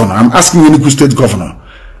 Please, governor, I'm asking Enugu State governor.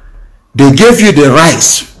 They gave you the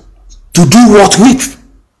rice to do what with?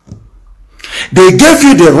 They gave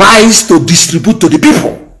you the rice to distribute to the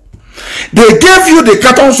people. They gave you the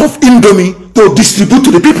cartons of Indomie to distribute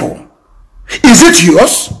to the people. Is it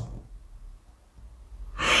yours?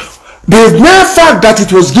 The mere fact that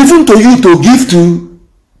it was given to you to give to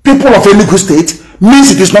people of Enugu State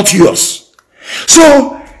means it is not yours.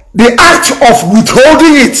 So the act of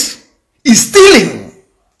withholding it is stealing.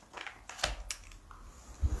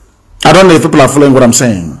 I don't know if people are following what I'm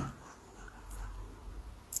saying.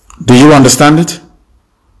 Do you understand it?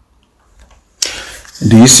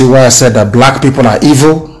 Do you see why I said that black people are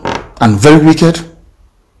evil and very wicked?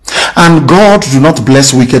 And God do not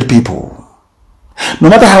bless wicked people. No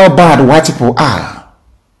matter how bad white people are,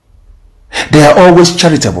 they are always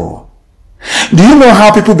charitable. Do you know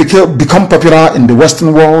how people become popular in the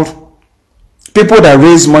Western world? People that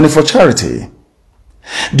raise money for charity.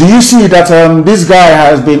 Do you see that this guy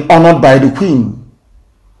has been honored by the Queen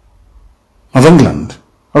of England?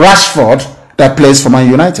 Rashford, that plays for Man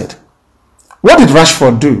United. What did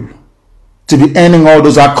Rashford do to be earning all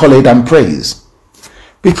those accolades and praise?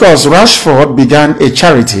 Because Rashford began a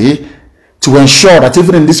charity to ensure that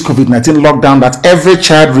even in this COVID-19 lockdown, that every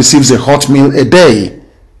child receives a hot meal a day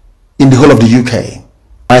in the whole of the UK.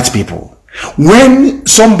 White people. When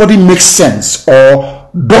somebody makes sense or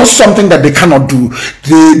does something that they cannot do,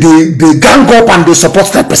 they gang up and they support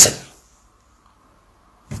that person.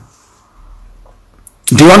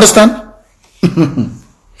 Do you understand?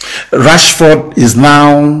 Rashford is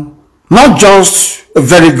now not just a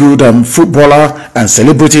very good footballer and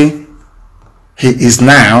celebrity. He is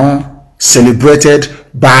now celebrated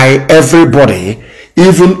by everybody,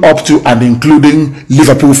 even up to and including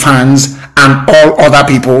Liverpool fans and all other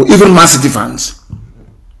people, even Man City fans,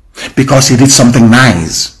 because he did something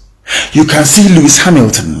nice. You can see Lewis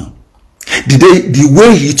Hamilton, the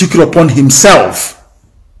way he took it upon himself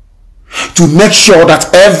to make sure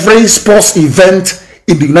that every sports event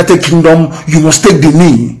in the United Kingdom, you must take the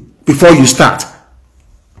knee before you start.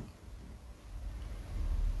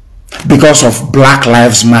 Because of Black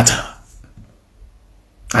Lives Matter.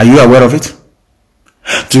 Are you aware of it?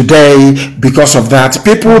 Today, because of that,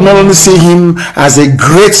 people not only see him as a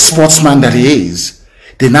great sportsman that he is,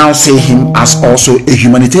 they now see him as also a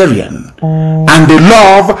humanitarian. And they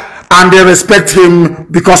love and they respect him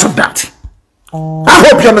because of that. I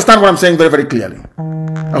hope you understand what I'm saying very, very clearly.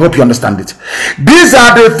 I hope you understand it. These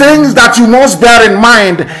are the things that you must bear in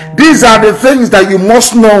mind. These are the things that you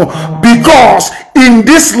must know, because in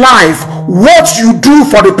this life, what you do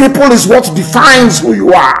for the people is what defines who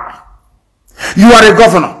you are. You are a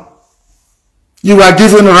governor. You are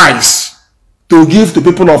given rice to give to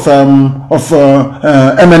people of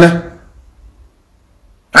MNA,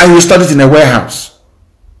 and you stored it in a warehouse.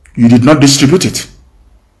 You did not distribute it.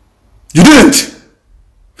 You didn't.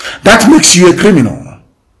 That makes you a criminal.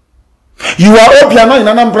 You are Obiano in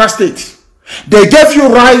Anambra State. They gave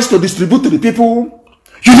you rice to distribute to the people.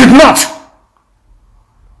 You did not.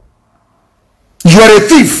 You are a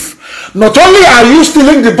thief. Not only are you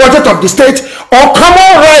stealing the budget of the state, or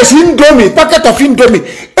common rice, Indomie, packet of Indomie,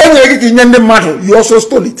 you also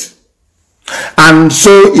stole it. And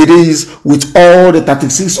so it is with all the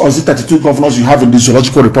 36 or 32 governors you have in the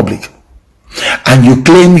Zoological Republic. And you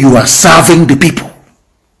claim you are serving the people.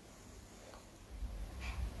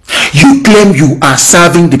 You claim you are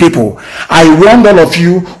serving the people. I warned all of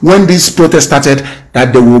you when this protest started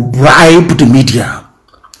that they will bribe the media.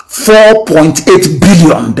 4.8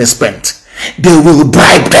 billion they spent. They will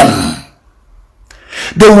bribe them.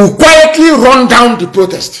 They will quietly run down the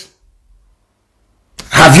protest.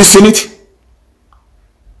 Have you seen it?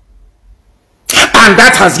 And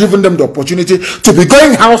that has given them the opportunity to be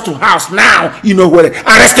going house to house now, you know where,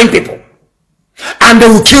 arresting people. And they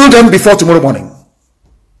will kill them before tomorrow morning.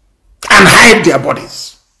 And hide their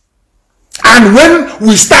bodies. And when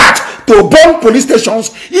we start to bomb police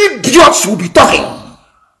stations, idiots will be talking.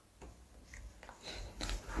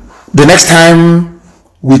 The next time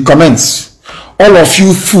we commence all of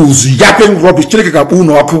you fools yapping rubbish, we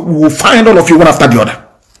will find all of you one after the other.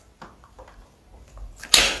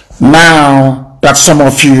 Now that some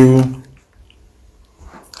of you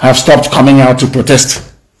have stopped coming out to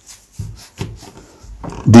protest,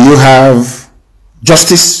 do you have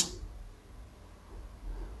justice?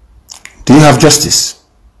 Do you have justice?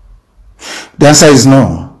 The answer is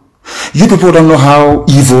no. You people don't know how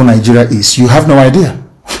evil Nigeria is. You have no idea.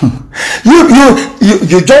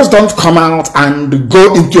 you just don't come out and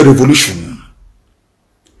go into a revolution.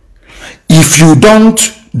 If you don't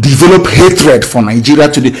develop hatred for Nigeria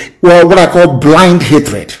today, well, what I call blind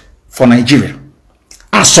hatred for Nigeria,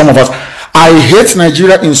 as some of us, I hate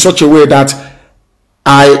Nigeria in such a way that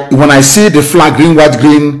when I see the flag green, white,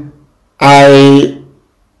 green, I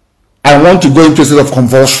want to go into a state of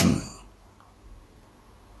convulsion.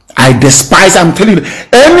 I despise, I'm telling you,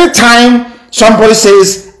 anytime somebody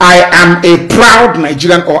says, I am a proud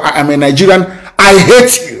Nigerian or I am a Nigerian, I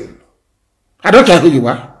hate you. I don't care who you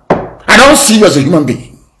are. I don't see you as a human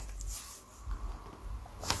being.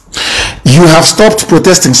 You have stopped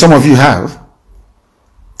protesting. Some of you have.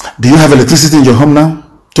 Do you have electricity in your home now?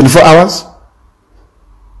 24 hours?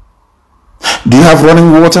 Do you have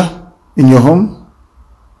running water in your home?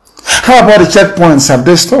 How about the checkpoints? Have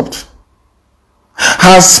they stopped?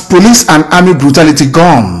 Has police and army brutality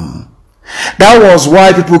gone? That was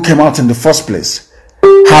why people came out in the first place.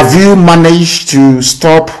 Have you managed to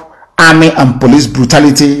stop army and police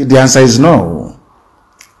brutality? The answer is no.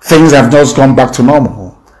 Things have just gone back to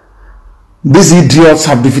normal. These idiots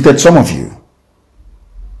have defeated some of you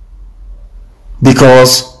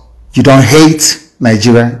because you don't hate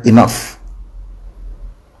Nigeria enough.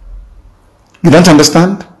 You don't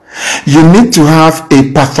understand? You need to have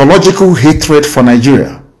a pathological hatred for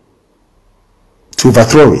Nigeria to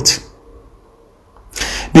overthrow it.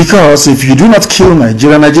 Because if you do not kill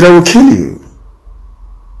Nigeria, Nigeria will kill you.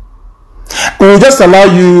 We will just allow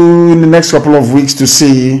you in the next couple of weeks to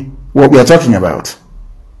see what we are talking about.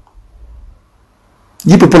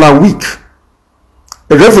 You people are weak.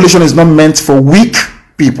 A revolution is not meant for weak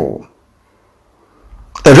people.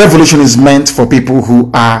 A revolution is meant for people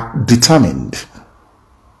who are determined.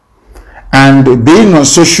 And being on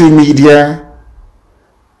social media,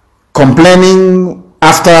 complaining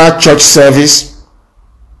after church service,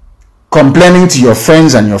 complaining to your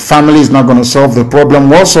friends and your family is not going to solve the problem.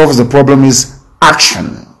 What solves the problem is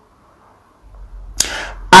action.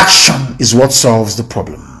 Action is what solves the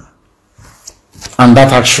problem. And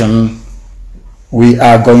that action we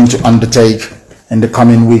are going to undertake in the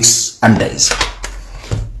coming weeks and days.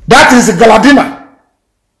 That is the Galadima.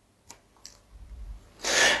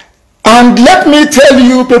 And let me tell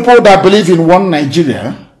you people that believe in one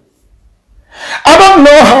Nigeria, I don't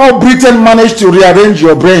know how Britain managed to rearrange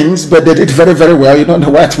your brains, but they did very, very well. You know, the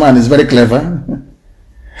white man is very clever.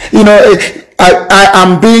 You know, I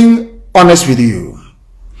am being honest with you.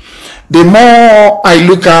 The more I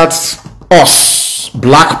look at us,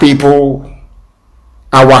 black people,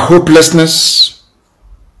 our hopelessness,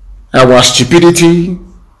 our stupidity,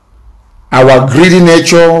 our greedy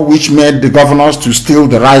nature, which made the governors to steal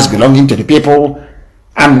the rice belonging to the people,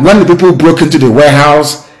 and when the people broke into the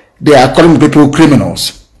warehouse, they are calling the people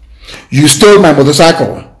criminals. You stole my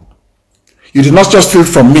motorcycle. You did not just steal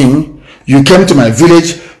from me. You came to my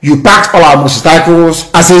village. You packed all our motorcycles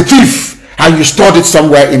as a thief, and you stored it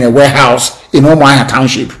somewhere in a warehouse in Omaha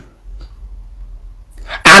Township.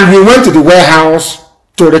 And we went to the warehouse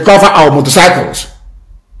to recover our motorcycles.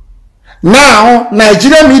 Now,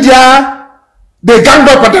 Nigerian media, they ganged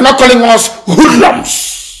up, but they're not calling us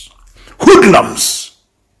hoodlums. Hoodlums.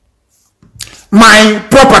 My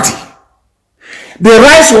property. The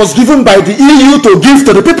rice was given by the EU to give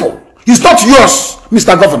to the people. It's not yours,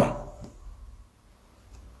 Mr. Governor.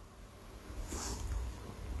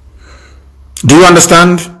 Do you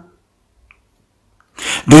understand?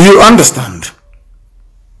 Do you understand?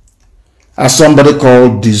 As somebody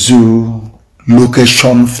called the zoo,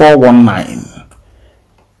 location 419.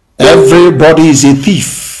 Everybody is a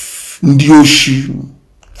thief. Ndioshi.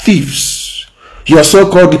 Thieves. You are so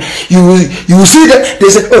called. You will see that they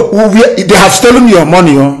say, oh, they have stolen your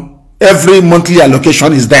money. Oh. Every monthly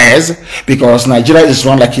allocation is theirs because Nigeria is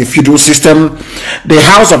run like a feudal system. The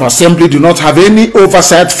House of Assembly do not have any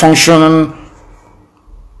oversight function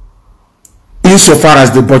insofar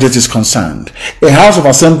as the budget is concerned. A House of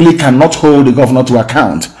Assembly cannot hold the governor to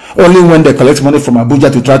account. Only when they collect money from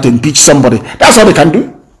Abuja to try to impeach somebody. That's all they can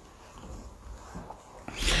do.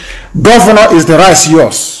 Governor, is the rice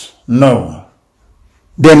yours? No.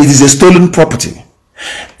 Then it is a stolen property.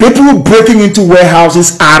 People breaking into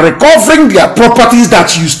warehouses are recovering their properties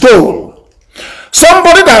that you stole.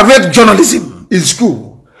 Somebody that read journalism in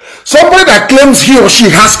school, somebody that claims he or she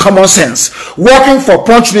has common sense, working for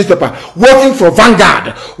Punch newspaper, working for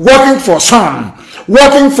Vanguard, working for Sun,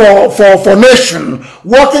 working for Nation,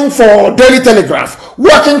 working for Daily Telegraph,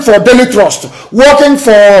 working for Daily Trust, working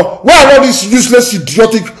for, well, all these useless,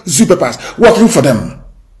 idiotic zoo papers, working for them.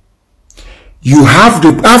 You have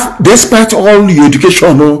despite all your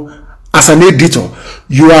education as an editor,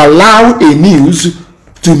 you allow a news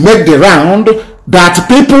to make the round that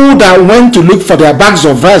people that went to look for their bags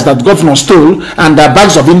of rice that governor stole and their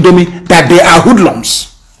bags of Indomie, that they are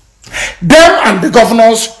hoodlums. Them and the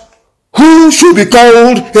governors who should be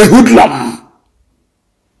called a hoodlum.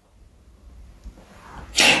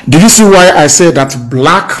 Do you see why I say that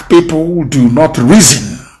black people do not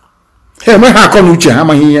reason? Hey, black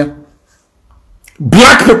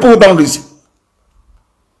people don't reason.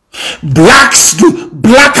 Blacks do.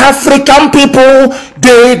 Black African people,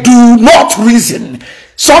 they do not reason.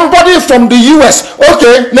 Somebody from the US,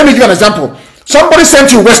 okay, let me give you an example. Somebody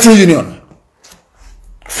sent you Western Union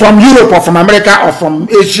from Europe or from America or from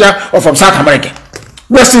Asia or from South America.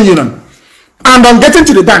 Western Union. And on getting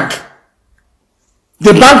to the bank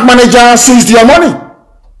manager seized your money.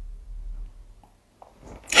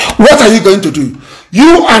 What are you going to do?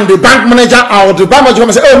 You and the bank manager or the bank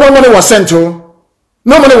manager say, oh, no money was sent to.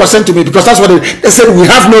 No money was sent to me, because that's what they said. We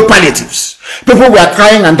have no palliatives. People were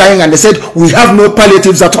crying and dying, and they said we have no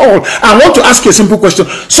palliatives at all. I want to ask you a simple question.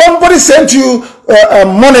 Somebody sent you a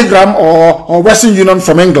MoneyGram or Western Union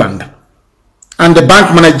from England, and the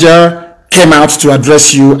bank manager came out to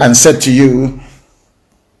address you and said to you,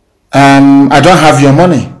 I don't have your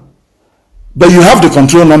money, but you have the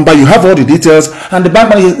control number, you have all the details, and the bank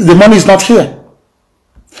manager, the money is not here.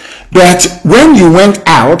 But when you went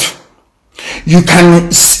out, you can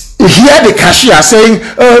hear the cashier saying,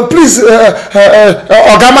 please,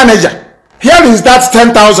 Oga manager, here is that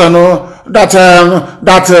 10,000 that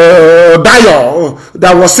Dio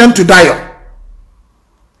that was sent to Dio.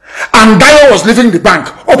 And Dio was leaving the bank.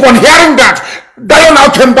 Upon hearing that, Dio now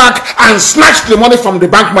came back and snatched the money from the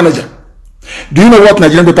bank manager. Do you know what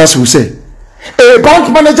Nigerian papers will say? A bank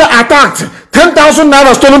manager attacked, 10,000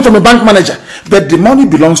 naira stolen from a bank manager. But the money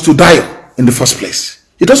belongs to Dio in the first place.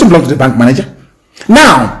 It doesn't belong to the bank manager.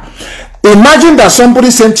 Now, imagine that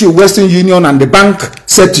somebody sent you Western Union and the bank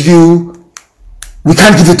said to you, we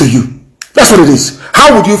can't give it to you. That's what it is.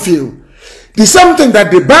 How would you feel? The same thing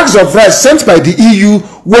that the bags of rice sent by the EU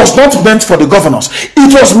was not meant for the governors.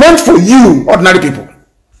 It was meant for you, ordinary people.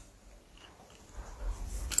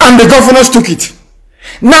 And the governors took it.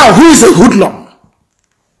 Now, who is a hoodlum?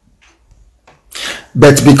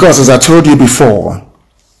 But because, as I told you before,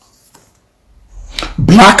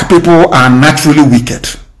 black people are naturally wicked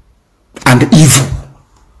and evil.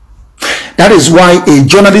 That is why a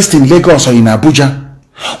journalist in Lagos or in Abuja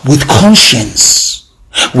with conscience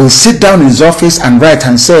will sit down in his office and write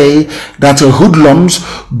and say that hoodlums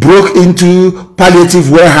broke into palliative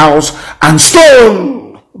warehouse and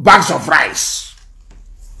stole bags of rice.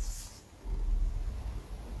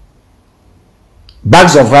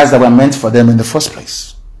 Bags of rice that were meant for them in the first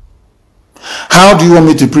place. How do you want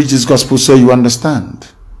me to preach this gospel so you understand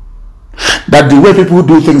that the way people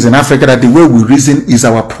do things in Africa, that the way we reason is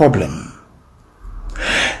our problem?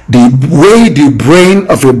 The way the brain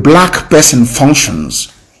of a black person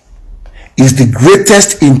functions is the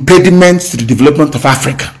greatest impediment to the development of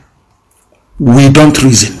Africa. We don't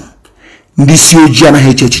reason.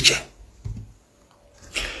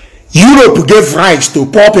 Europe gave rights to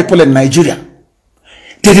poor people in Nigeria.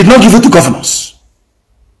 They did not give it to governors.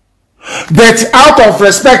 But out of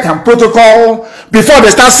respect and protocol, before they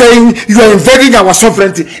start saying you are invading our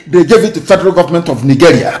sovereignty, they gave it to the federal government of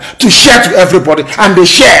Nigeria to share to everybody, and they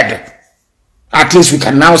shared. At least we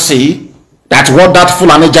can now see that what that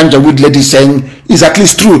Fulani Janjaweed lady is saying is at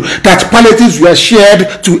least true, that palliatives were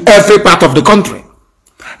shared to every part of the country.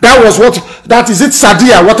 That was what, that is it,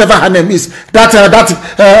 Sadia, whatever her name is, that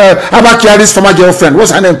Abakiari's former girlfriend,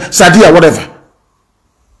 what's her name, Sadia, whatever.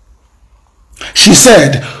 She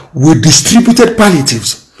said, we distributed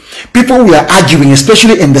palliatives. People were arguing,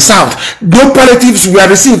 especially in the south. No palliatives were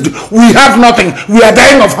received. We have nothing. We are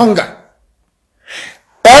dying of hunger.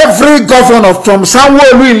 Every governor from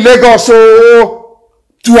Sanwo-Olu in Lagos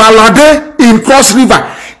to Alade in Cross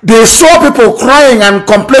River, they saw people crying and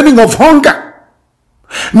complaining of hunger.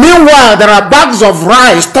 Meanwhile, there are bags of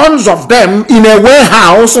rice, tons of them, in a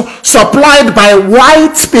warehouse supplied by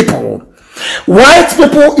white people. White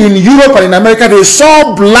people in Europe and in America, they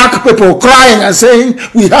saw black people crying and saying,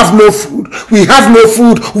 we have no food, we have no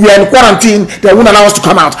food, we are in quarantine, they won't allow us to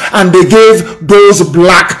come out. And they gave those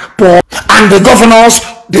black poor, and the governors,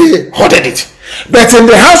 they hoarded it. But in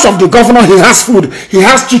the house of the governor, he has food, he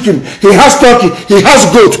has chicken, he has turkey, he has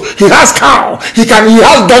goat, he has cow, he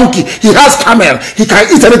has donkey, he has camel, he can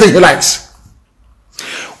eat anything he likes.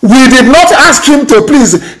 We did not ask him to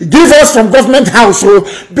please give us from government house,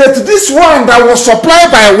 but this one that was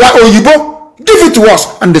supplied by Oyibo, give it to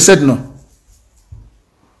us. And they said no.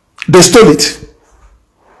 They stole it.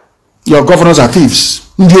 Your governors are thieves.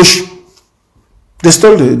 They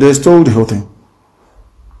stole the whole thing.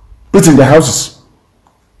 Put it in their houses,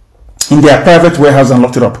 in their private warehouse, and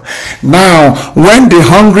locked it up. Now, when the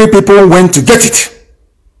hungry people went to get it,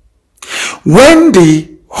 when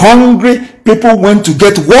the hungry people went to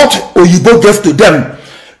get what Oyibo gave to them,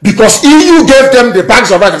 because EU gave them the bags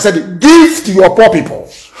of rice and said, give to your poor people.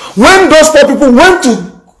 When those poor people went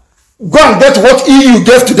to go and get what EU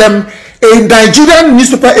gave to them, a Nigerian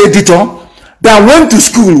newspaper editor that went to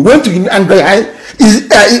school, and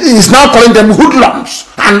is now calling them hoodlums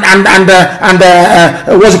and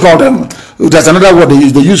what's it called? There's another word they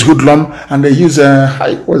use. They use hoodlum and they use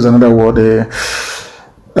what's another word?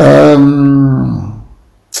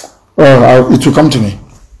 It will come to me.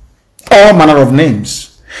 All manner of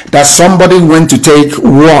names that somebody went to take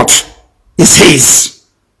what is his,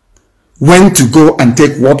 went to go and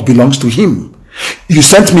take what belongs to him. You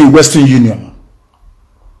sent me Western Union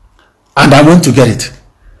and I went to get it,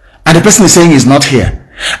 and the person is saying he's not here.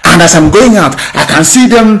 And as I'm going out, I can see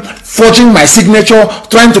them forging my signature,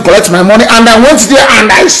 trying to collect my money, and I went there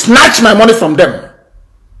and I snatched my money from them.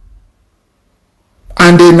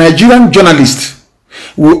 And a Nigerian journalist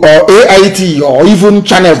or AIT or even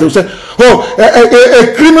channels, they will say, oh,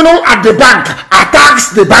 a criminal at the bank attacks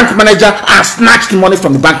the bank manager and snatched money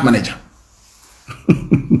from the bank manager.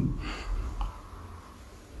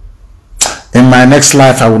 In my next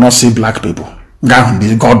life, I will not see black people.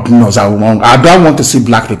 God knows I don't want to see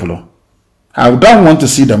black people. I don't want to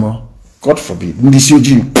see them. God forbid.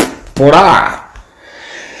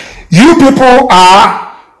 You people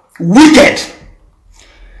are wicked.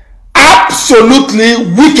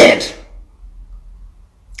 Absolutely wicked.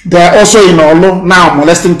 They are also in Olo now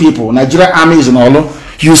molesting people. Nigerian army is in Olo.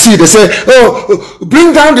 You see, they say, oh,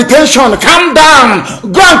 bring down the tension, calm down,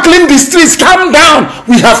 go and clean the streets, calm down.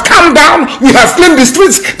 We have calmed down, we have cleaned the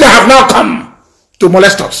streets, they have now come to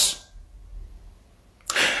molest us.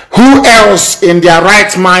 Who else in their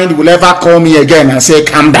right mind will ever call me again and say,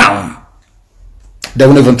 calm down? They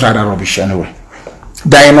won't even try that rubbish anyway.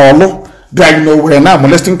 They're in Olo, they're nowhere now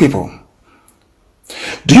molesting people.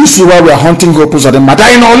 Do you see why we are hunting Hopus of them?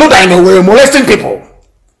 They're in Olo, they're nowhere molesting people.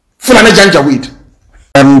 Fulani Janjaweed.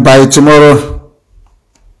 And by tomorrow,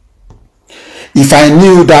 if I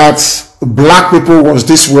knew that black people was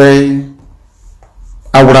this way,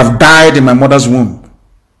 I would have died in my mother's womb.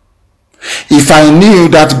 If I knew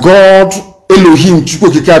that God, Elohim,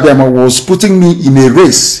 was putting me in a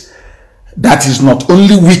race that is not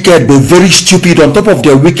only wicked but very stupid, on top of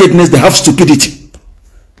their wickedness, they have stupidity.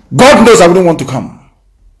 God knows I wouldn't want to come.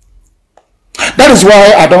 That is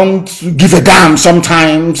why I don't give a damn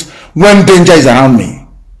sometimes when danger is around me.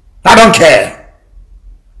 I don't care.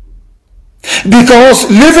 Because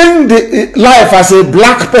living the life as a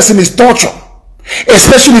black person is torture,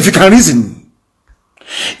 especially if you can reason.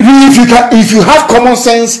 If you have common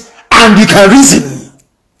sense and you can reason.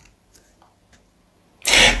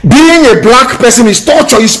 Being a black person is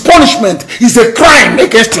torture, is punishment, is a crime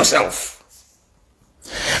against yourself.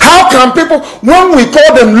 How can people, when we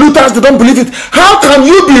call them looters, they don't believe it. How can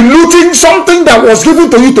you be looting something that was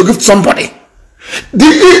given to you to give to somebody?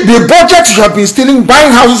 The budget you have been stealing,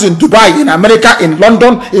 buying houses in Dubai, in America, in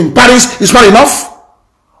London, in Paris, is not enough.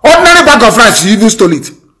 Ordinary bag of rice, you even stole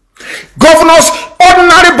it. Governors,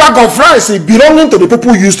 ordinary bag of rice belonging to the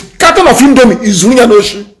people used. Carton of Indomie is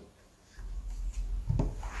Runyanoshi.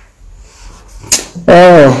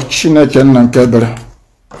 Oh, Chineke Nankebere.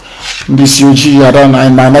 This UG, I don't know,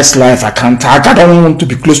 in my next life, I don't want to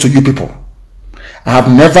be close to you people. I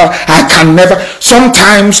can never,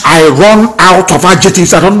 sometimes I run out of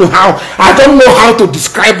adjectives. I don't know how to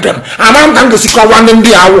describe them. I don't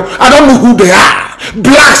know who they are.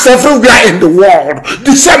 Blacks everywhere in the world.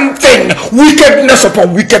 The same thing. Wickedness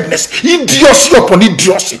upon wickedness. Idiocy upon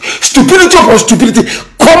idiocy. Stupidity upon stupidity.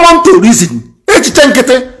 Common to reason.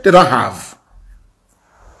 They don't have.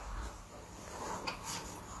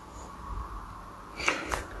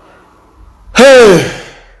 Hey,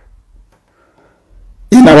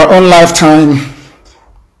 in our own lifetime,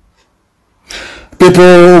 people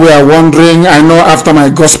were wondering, I know after my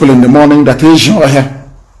gospel in the morning, that Asia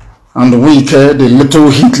and the week, the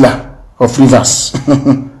little Hitler of Rivers,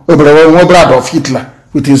 brother of Hitler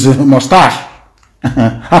with his mustache.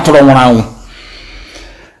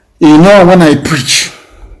 You know, when I preach,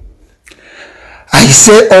 I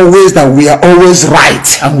say always that we are always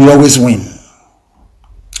right and we always win.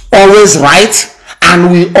 Always right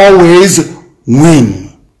and we always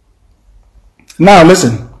win. Now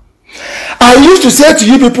listen. I used to say to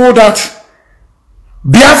you people that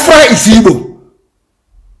Biafra is Igbo.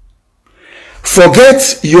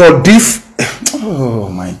 Forget your oh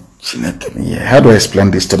my, how do I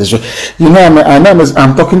explain this to this? You know,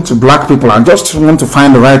 I'm talking to black people. I just want to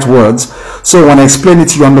find the right words, so when I explain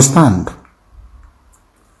it, you understand.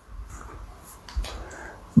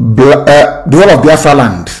 The whole of Biafra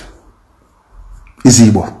land is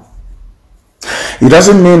Igbo. It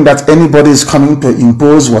doesn't mean that anybody is coming to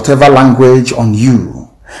impose whatever language on you.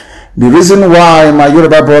 The reason why my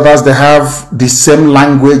Yoruba brothers, they have the same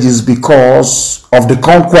language is because of the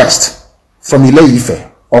conquest from Ile-Ife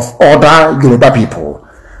of other Yoruba people.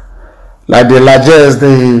 Like the Lajes,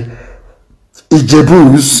 the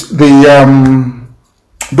Ijebus,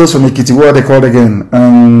 those from Ekiti, what are they called again?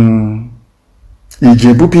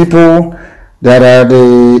 Ijebu people, there are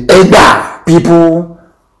the Ega people,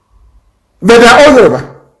 but they are all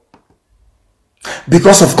Yoruba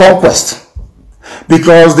because of conquest.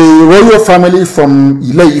 Because the royal family from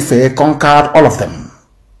Ile-Ife conquered all of them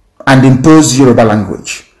and imposed Yoruba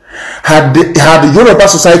language. Had the Yoruba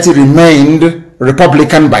society remained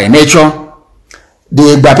republican by nature,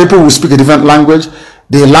 the Eba people will speak a different language,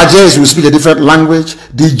 the Lajes will speak a different language,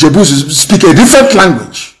 the Jebus will speak a different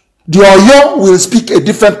language, the Oyo will speak a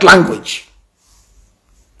different language.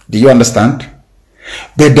 Do you understand?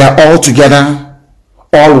 But they're all together,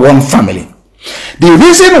 all one family. The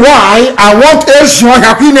reason why I want a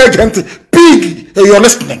happy agent, pig, you're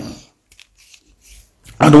listening,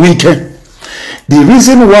 and weekend. The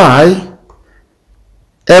reason why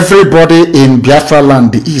everybody in Biafra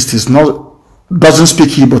land, the East, doesn't speak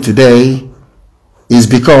Igbo today is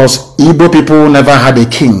because Igbo people never had a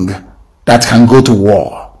king that can go to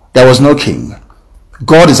war. There was no king.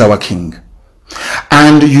 God is our king.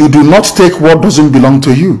 And you do not take what doesn't belong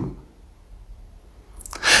to you.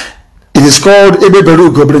 It is called it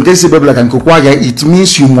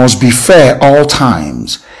means you must be fair all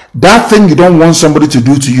times. That thing you don't want somebody to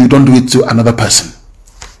do to you, don't do it to another person.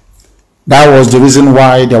 That was the reason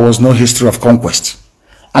why there was no history of conquest.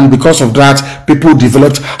 And because of that, people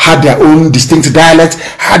developed, had their own distinct dialect,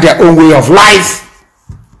 had their own way of life.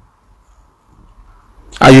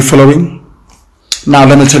 Are you following? Now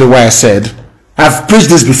let me tell you why I said, I've preached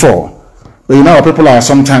this before, but you know people are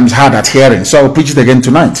sometimes hard at hearing, so I'll preach it again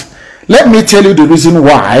tonight. Let me tell you the reason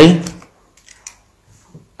why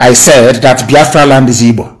I said that Biafra land is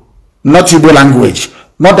Igbo. Not Igbo language.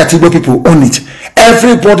 Not that Igbo people own it.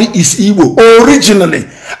 Everybody is Igbo originally.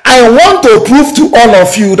 I want to prove to all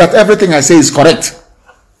of you that everything I say is correct.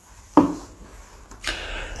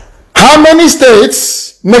 How many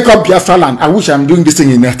states make up Biafra land? I wish I'm doing this thing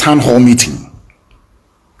in a town hall meeting.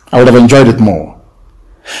 I would have enjoyed it more.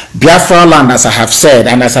 Biafra land, as I have said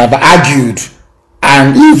and as I have argued,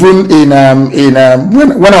 and even when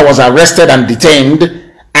I was arrested and detained,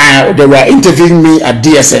 they were interviewing me at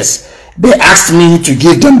DSS. They asked me to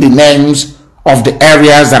give them the names of the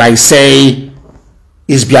areas that I say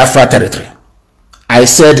is Biafra territory. I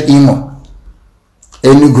said Imo,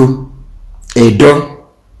 Enugu, Edo,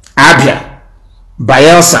 Abia,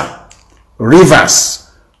 Bayelsa,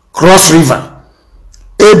 Rivers, Cross River,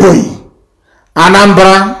 Ebonyi,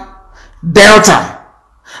 Anambra, Delta,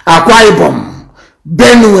 Akwa Ibom,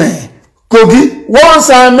 Benue, Kogi. Once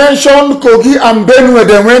I mentioned Kogi and Benue,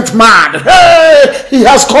 they went mad. Hey, he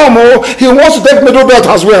has come. Oh, he wants to take middle belt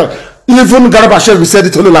as well. Even Garabashev, we said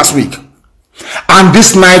it only last week. And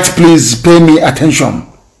this night, please pay me attention.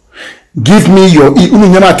 Give me your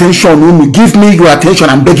attention. Give me your attention.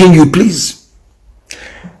 I'm begging you, please.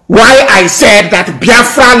 Why I said that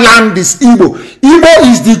Biafra land is Igbo. Igbo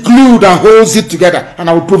is the glue that holds it together. And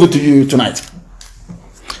I will prove it to you tonight.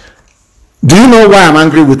 Do you know why I'm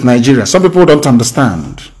angry with Nigeria? Some people don't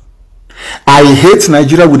understand. I hate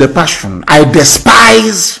Nigeria with a passion. I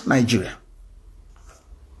despise Nigeria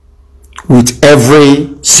with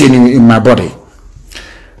every sinew in my body.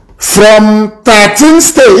 From 13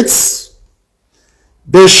 states,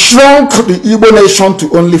 they shrunk the Igbo nation to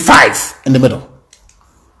only 5 in the middle.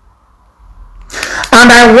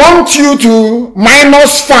 And I want you to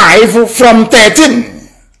minus 5 from 13.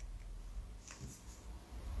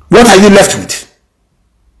 What are you left with?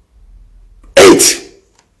 8.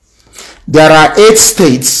 There are 8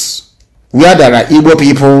 states where there are Igbo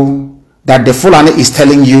people that the Fulani is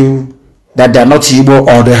telling you that they are not Igbo,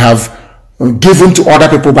 or they have given to other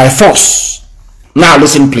people by force. Now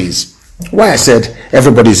listen please. Why I said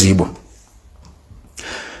everybody is Igbo.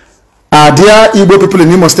 Are there Igbo people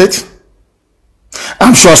in Imo State?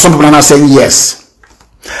 I'm sure some people are now saying yes.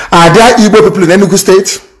 Are there Igbo people in Enugu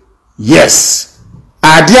State? Yes.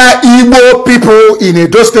 Are there Igbo people in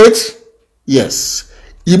Edo State? Yes.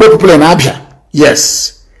 Igbo people in Abia?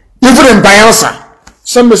 Yes. Even in Bayelsa?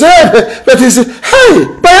 Some will say, hey, but it's, hey,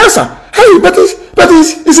 Bayelsa, hey, but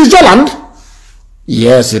it's your land?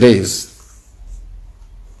 Yes, it is.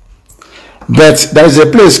 But there is a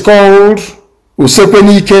place called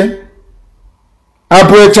Usekwenike,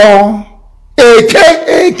 Abreto,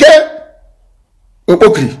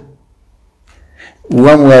 Okri.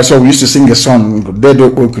 So we used to sing a song, Dead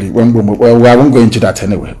Okri. Well, we won't go into that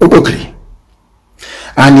anyway. Okri.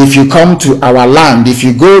 And if you come to our land, if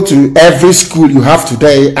you go to every school you have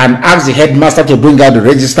today and ask the headmaster to bring out the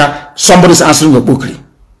register, somebody's answering Okri.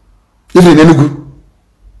 Even in Enugu.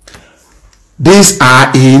 These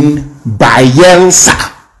are in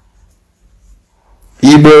Bayelsa.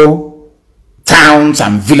 Igbo towns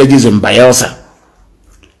and villages in Bayelsa.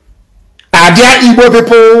 Are there Igbo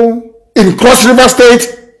people in Cross River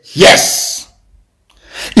State? Yes.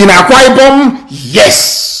 In Akwa Ibom?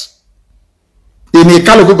 Yes. In a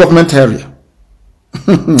Kalogo government area?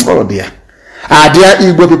 Oh dear. Are there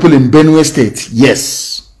Igbo people in Benue State?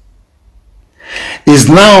 Yes. It's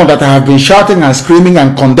now that I have been shouting and screaming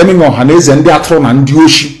and condemning Ohanese and Diatron and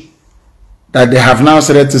Dioshi that they have now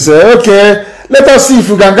started to say, okay, let us see if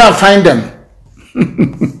we can go and find them.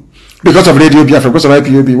 Because of Radio Biafra, because of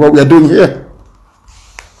IPOB, what we are doing here.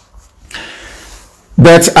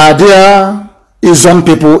 But are there Izon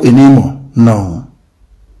people in Imo? No.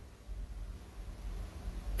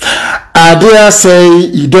 Are there,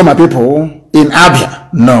 say, Idoma people in Abia?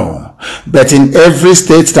 No. But in every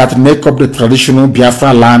state that make up the traditional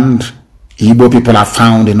Biafra land, Igbo people are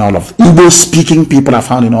found in all of them. Igbo-speaking people are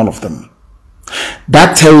found in all of them.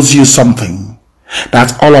 That tells you something,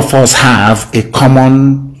 that all of us have a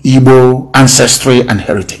common Igbo ancestry and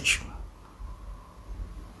heritage,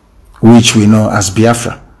 which we know as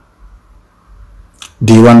Biafra.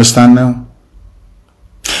 Do you understand now?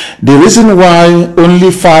 The reason why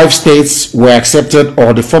only 5 states were accepted,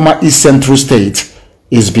 or the former East Central state,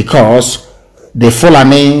 is because the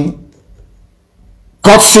Fulani,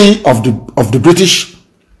 courtesy of the British,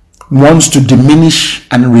 wants to diminish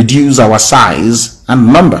and reduce our size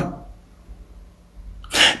and number.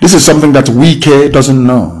 This is something that Wike doesn't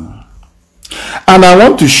know. And I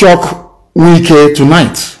want to shock Wike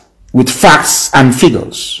tonight with facts and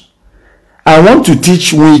figures. I want to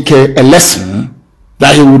teach Wike a lesson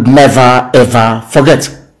that he would never ever forget.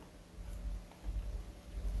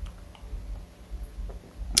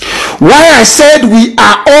 Why I said we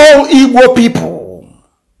are all Igbo people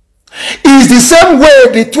is the same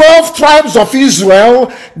way the 12 tribes of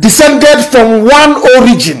Israel descended from one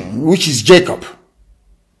origin, which is Jacob.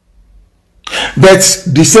 But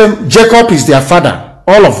the same, Jacob is their father,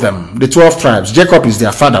 all of them, the 12 tribes. Jacob is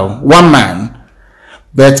their father, one man.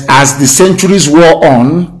 But as the centuries wore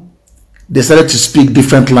on, they started to speak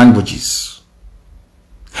different languages.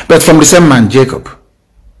 But from the same man, Jacob,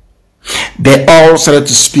 they all started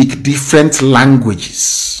to speak different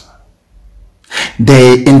languages.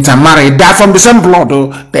 They intermarried. They're from the same blood,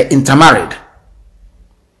 though. They intermarried.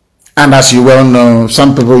 And as you well know,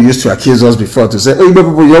 some people used to accuse us before to say, oh,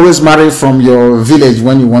 people, you always marry from your village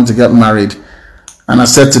when you want to get married. And I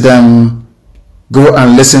said to them, go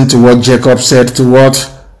and listen to what Jacob said, to what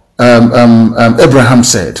Abraham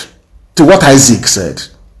said, to what Isaac said.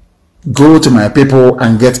 Go to my people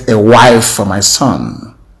and get a wife for my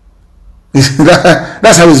son.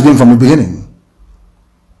 That's how it's been from the beginning.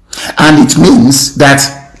 And it means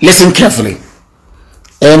that, listen carefully,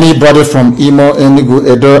 anybody from Imo, Enugu,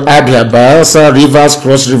 Edo, Abia, Bayelsa, Rivers,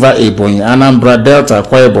 Cross River, Ebonyi, Anambra, Delta,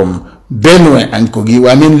 Akwa Ibom, Benue and Kogi,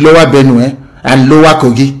 I mean Lower Benue and Lower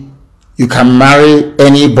Kogi, you can marry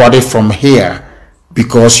anybody from here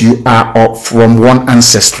because you are from one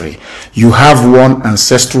ancestry. You have one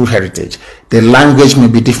ancestral heritage. The language may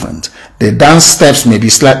be different. The dance steps may be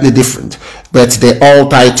slightly different, but they all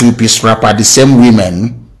tie two-piece wrapper, the same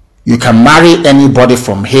women. You can marry anybody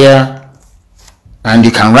from here, and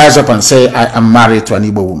you can rise up and say, I am married to an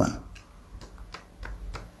Igbo woman.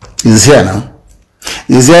 Is here now?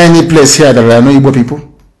 Is there any place here that there are no Igbo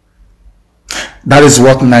people? That is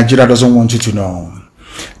what Nigeria doesn't want you to know.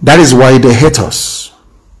 That is why they hate us.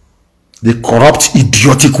 The corrupt,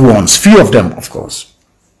 idiotic ones. Few of them, of course.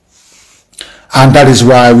 And that is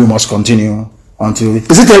why we must continue until...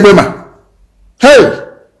 Is it Ebema? Hey!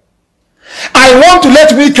 I want to let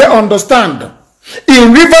Wike understand.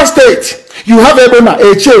 In River State, you have Ebema,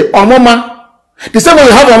 Eche, Omoma. The same way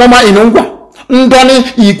you have Omoma in Ungwa. Ndoni,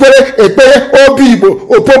 Ikwere, Ekpere, Obibo,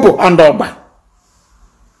 Opobo, and Oba.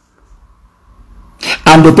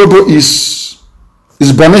 And Opobo is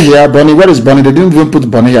Bonnie here. Bonnie, where is Bonnie? They didn't even put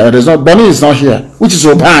Bonnie here. There's not, Bonnie is not here, which is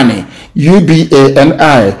Obani.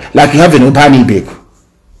 U-B-A-N-I. Like you have an Obani babe.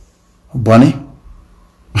 Bonnie.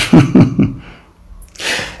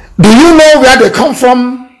 Do you know where they come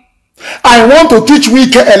from? I want to teach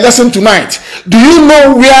Wike a lesson tonight. Do you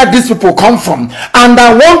know where these people come from? And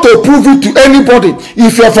I want to prove it to anybody.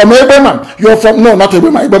 If you're from Ebema, you're from, no, not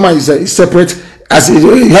Ebema. Ebema is separate. As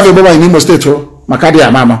you have Ebema in Imo State, Makadi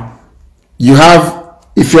Amama. You have,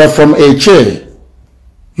 if you're from Eche,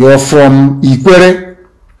 you're from Ikwere.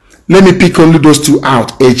 Let me pick only those two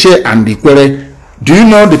out, Eche and Ikwere. Do you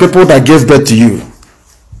know the people that gave birth to you?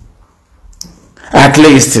 At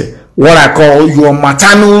least what I call your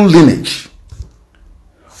maternal lineage.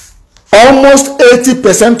 Almost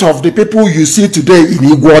 80% of the people you see today in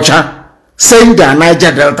Iguacha saying they are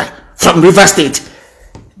Niger Delta from River State,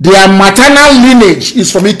 their maternal lineage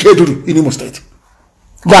is from Ikeduru in Imo State.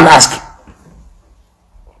 Go and ask.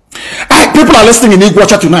 People are listening in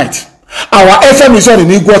Iguacha tonight. Our FM is on in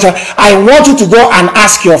Iguacha. I want you to go and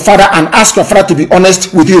ask your father, and ask your father to be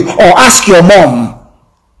honest with you, or ask your mom.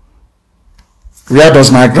 Where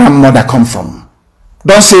does my grandmother come from?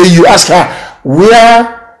 Don't say you ask her,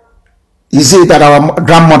 where is it that our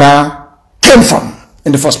grandmother came from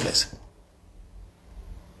in the first place?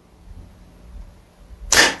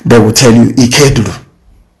 They will tell you, Ikeduru.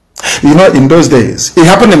 You know, in those days, it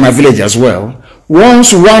happened in my village as well.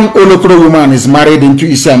 Once one Olokoro woman is married into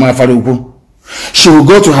Isiama Faruku, she will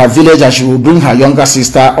go to her village and she will bring her younger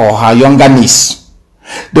sister or her younger niece.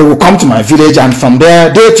 They will come to my village, and from there,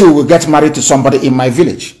 they too will get married to somebody in my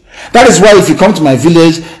village. That is why if you come to my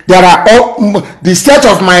village, there are all, the state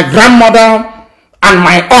of my grandmother and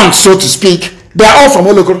my aunt, so to speak, they are all from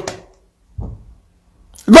Olokoro.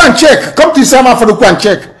 Go and check. Come to Isiama Faruku and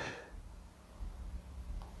check.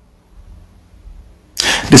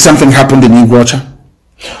 The same thing happened in Iguacha.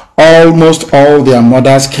 Almost all their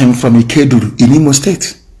mothers came from Ikeduru in Imo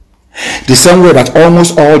State. The same way that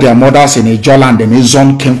almost all their mothers in Ijoland and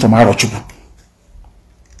Izon came from Arochukwu.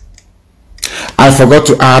 I forgot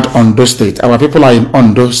to add Ondo State. Our people are in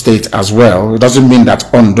Ondo State as well. It doesn't mean that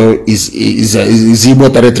Ondo is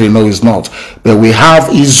Igbo territory. No, it's not. But we have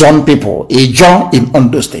Izon people, Ijon in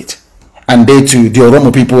Ondo State. And they too, the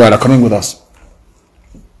Oromo people are coming with us.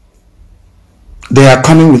 They are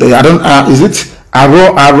coming with, I don't, is it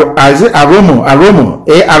Aromo,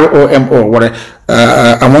 A-R-O-M-O, whatever.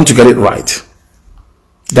 I want to get it right.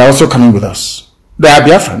 They're also coming with us. They are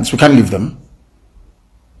Biafrans. We can't leave them.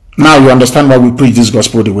 Now you understand why we preach this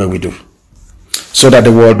gospel the way we do. So that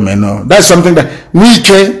the world may know. That's something that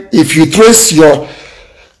Wike, if you trace your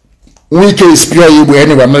Wike is pure Igbo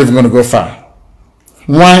anyway, I'm not even going to go far.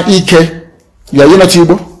 One Ike, you're not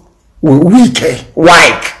Igbo? Wike,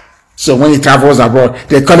 Wike. So when he travels abroad,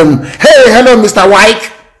 they call him, hey, hello, Mr.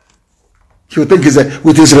 Wike. He will think he's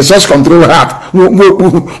with his resource control hat,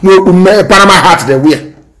 Panama hat they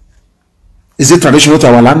wear. Is it traditional to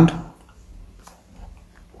our land?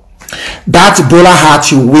 That bowler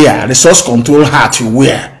hat you wear, resource control hat you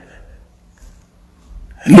wear,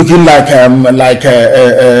 looking like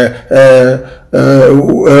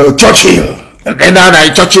Churchill. Okay, now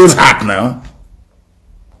that Churchill's hat now.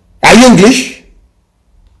 Are you English?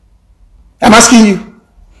 I'm asking you.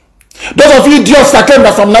 Those of you idiots that came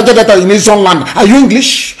from Niger Delta in his own land, are you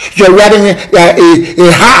English? You're wearing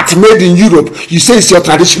a hat made in Europe. You say it's your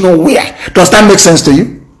traditional wear. Does that make sense to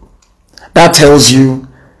you? That tells you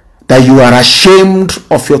that you are ashamed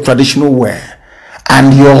of your traditional wear.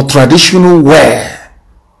 And your traditional wear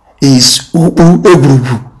is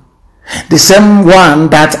the same one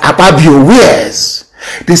that Ababio wears.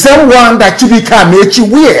 The same one that Chibika Mechi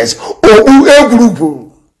wears.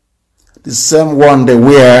 The same one they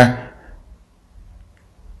wear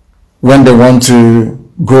when they want to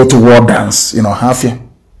go to war dance, you know, half year.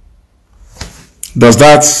 Does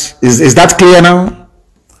that, is that clear now?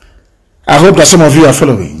 I hope that some of you are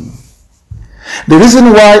following. The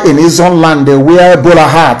reason why in his own land they wear bowler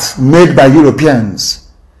hats made by Europeans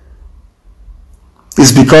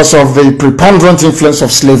is because of the preponderant influence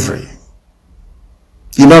of slavery.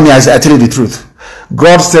 You know me, I tell you the truth.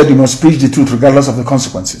 God said you must preach the truth regardless of the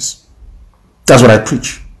consequences. That's what I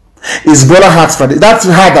preach. Is bowler hats for that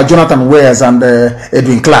hat that Jonathan wears and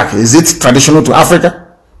Edwin Clark? Is it traditional to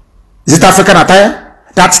Africa? Is it African attire?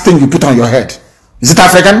 That thing you put on your head, is it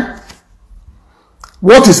African?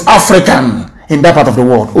 What is African in that part of the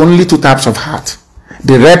world? Only two types of hat: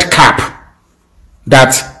 the red cap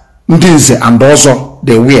that Ndinze and also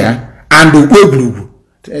they wear, and the Weglu,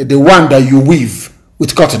 the one that you weave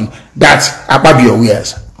with cotton, that Akpabio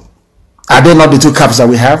wears. Are they not the two caps that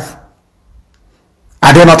we have?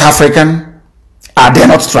 Are they not African? Are they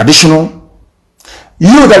not traditional?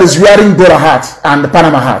 You that is wearing Bora hat and the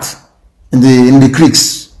Panama hat in the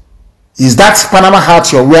creeks, is that Panama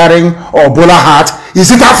hat you're wearing or Bola hat?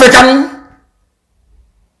 Is it African?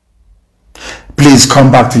 Please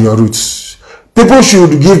come back to your roots. People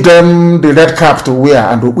should give them the red cap to wear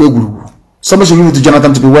and the Oguru. Somebody should give it to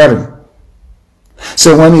Jonathan to be wearing.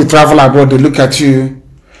 So when you travel abroad, they look at you.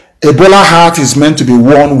 A Bola hat is meant to be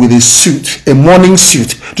worn with a suit, a morning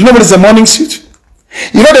suit. Do you know what is a morning suit?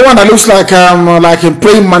 You know the one that looks like a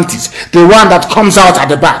praying mantis, the one that comes out at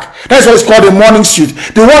the back. That's what it's called, a morning suit.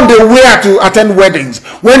 The one they wear to attend weddings.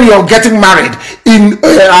 When you're getting married,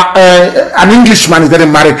 an Englishman is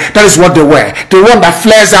getting married, that is what they wear. The one that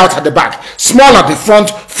flares out at the back, small at the front,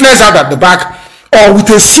 flares out at the back, or with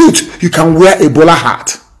a suit, you can wear a Bola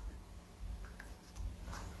hat.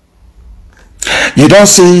 You don't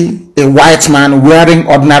see a white man wearing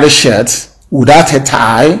ordinary shirts without a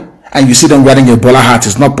tie, and you see them wearing a Bola hat.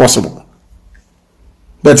 It's not possible.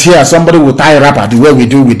 But here, somebody will tie a wrapper the way we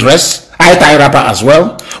do, we dress. I tie a wrapper as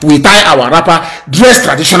well. We tie our wrapper, dress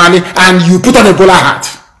traditionally, and you put on a Bola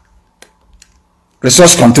hat.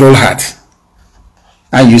 Resource control hat.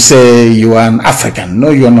 And you say you are an African.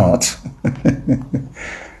 No, you're not.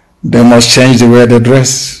 They must change the way they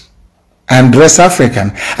dress. And dress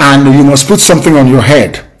African, and you must put something on your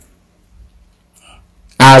head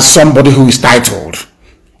as somebody who is titled.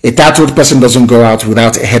 A titled person doesn't go out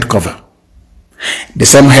without a head cover. The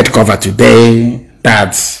same head cover today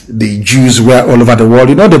that the Jews wear all over the world.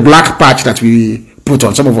 You know the black patch that we put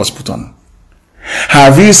on, some of us put on.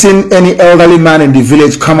 Have you seen any elderly man in the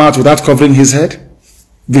village come out without covering his head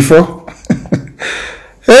before?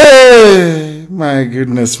 Hey, my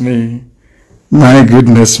goodness me. My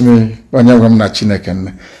goodness me.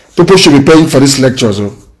 People should be paying for these lectures.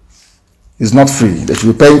 It's not free. They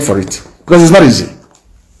should be paying for it. Because it's not easy.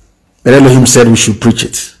 But Elohim said we should preach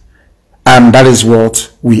it. And that is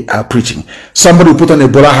what we are preaching. Somebody will put on a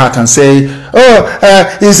Bola hat and say, oh,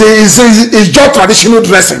 it's just traditional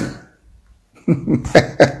dressing.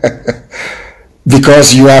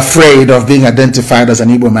 Because you are afraid of being identified as an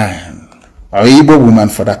Igbo man. Or Igbo woman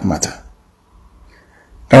for that matter.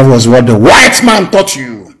 That was what the white man taught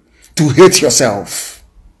you, to hate yourself,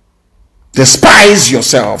 despise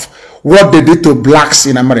yourself. What they did to blacks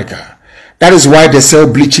in America. That is why they sell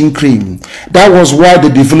bleaching cream. That was why they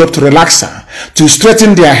developed relaxer, to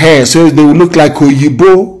straighten their hair so they will look like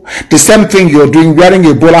Oyibo. The same thing you're doing, wearing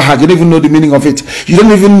a Bola hat. You don't even know the meaning of it. You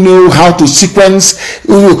don't even know how to sequence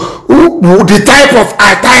the type of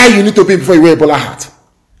attire you need to be before you wear a Bola hat.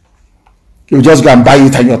 You just go and buy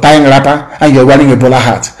it and you're tying a wrapper and you're wearing a Bola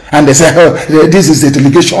hat. And they say, oh, this is a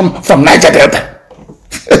delegation from Niger Delta.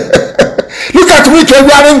 Look at which you're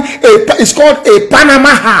wearing, it's called a Panama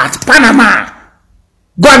hat. Panama.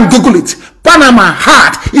 Go and Google it. Panama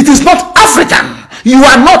hat. It is not African. You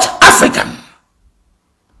are not African.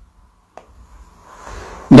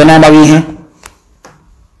 Then I'm here.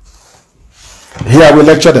 Here we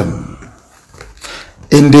lecture them.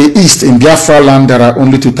 In the East, in Biafra land, there are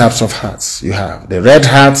only two types of hats. You have the red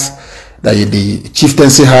hat, the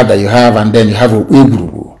chieftaincy hat that you have, and then you have a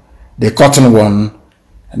Uguru, the cotton one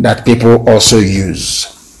that people also use.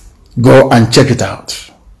 Go and check it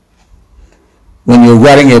out. When you're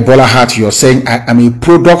wearing a Bola hat, you're saying, I am a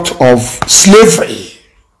product of slavery.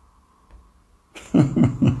 Or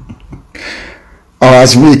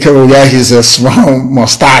as we can wear his small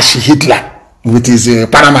mustache, Hitler, with his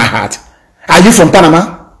Panama hat. Are you from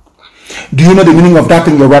Panama? Do you know the meaning of that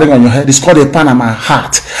thing you're wearing on your head? It's called a Panama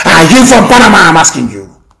hat. Are you from Panama? I'm asking you.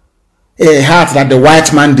 A hat that the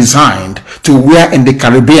white man designed to wear in the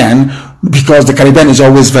Caribbean, because the Caribbean is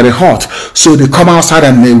always very hot. So they come outside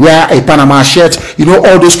and they wear a Panama shirt, you know,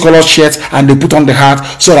 all those colored shirts, and they put on the hat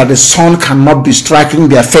so that the sun cannot be striking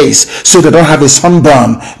their face, so they don't have a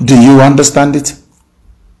sunburn. Do you understand it?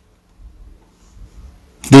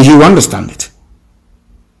 Do you understand it?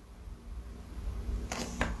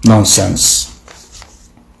 Nonsense.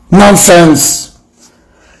 Nonsense.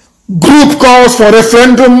 Group calls for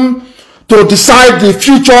referendum to decide the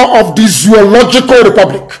future of the zoological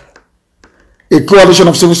republic. A coalition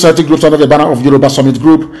of civil society groups under the banner of Yoruba Summit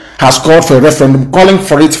Group has called for a referendum. Calling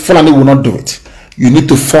for it, Fulani will not do it. You need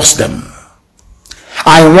to force them.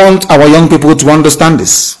 I want our young people to understand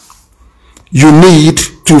this. You need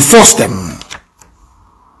to force them.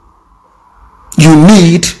 You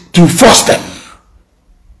need to force them.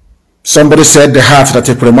 Somebody said the hat that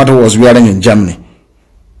a Premato was wearing in Germany.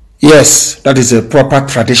 Yes, that is a proper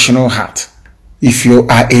traditional hat. if you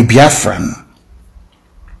are a Biafran,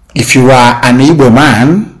 if you are an Igbo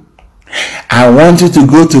man, I want you to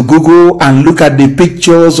go to Google and look at the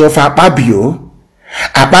pictures of Akpabio.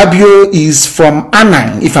 Akpabio is from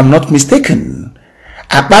Anang, if I'm not mistaken.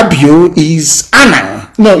 Akpabio is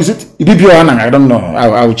Anang. No, is it Ibibio Anang? I don't know.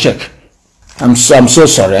 I will check. I'm so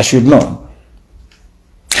sorry. I should know.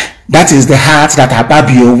 That is the hat that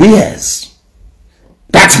Akpabio wears.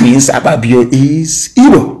 That means Akpabio is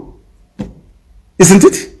Igbo. Isn't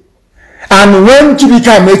it? And when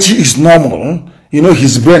Chibika Amechi is normal, you know,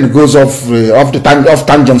 his brain goes off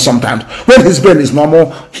tangent sometimes. When his brain is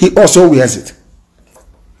normal, he also wears it.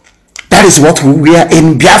 That is what we wear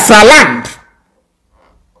in Biafra land.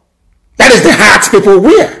 That is the hat people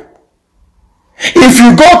wear. If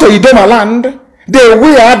you go to Idoma land, they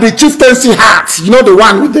wear the chieftaincy hat. You know, the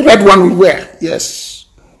one with the red one we wear. Yes.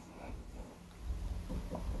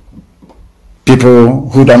 People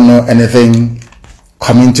who don't know anything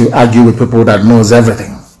coming to argue with people that knows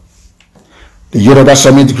everything. The Yoruba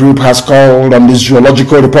Summit Group has called on the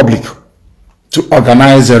Zoological Republic to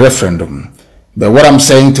organize a referendum. But what I'm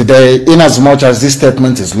saying today, in as much as this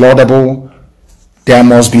statement is laudable, there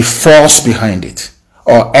must be force behind it,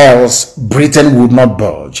 or else Britain would not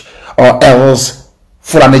budge, or else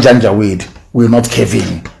Fulani Janjaweed will not cave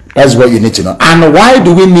in. That's what you need to know. And why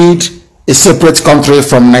do we need a separate country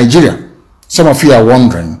from Nigeria? Some of you are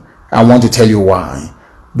wondering. I want to tell you why.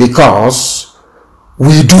 Because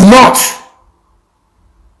we do not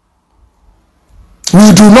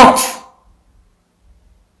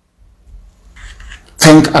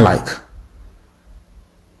think alike.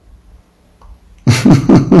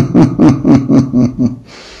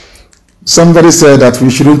 Somebody said that we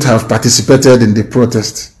shouldn't have participated in the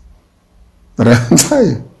protest. But I'm telling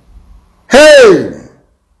you, hey,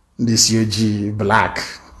 this UG black.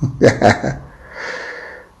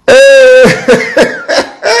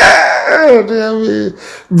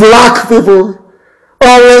 Black people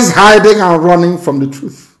always hiding and running from the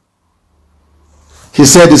truth. He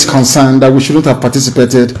said he's concerned that we shouldn't have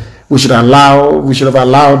participated. We should have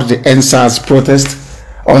allowed the NSAS protest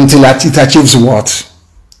until it achieves what?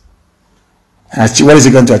 What is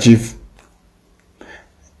it going to achieve?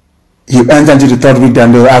 You enter into the third week,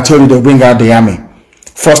 and I told you they'll bring out the army.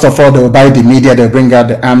 First of all, they will buy the media, they'll bring out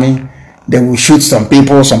the army, they will shoot some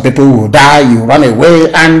people will die, you run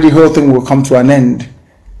away, and the whole thing will come to an end.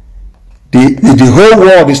 The whole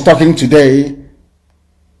world is talking today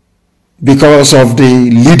because of the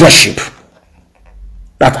leadership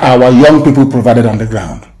that our young people provided on the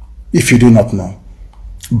ground. If you do not know,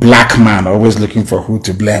 black man always looking for who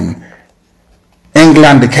to blame.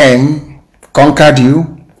 England came, conquered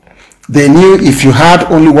you. They knew if you had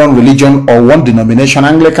only one religion or one denomination,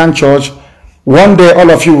 Anglican Church, one day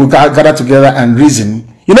all of you will gather together and reason.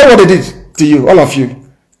 You know what they did to you, all of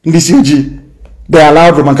you, in this UG? They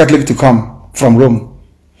allowed Roman Catholic to come from Rome.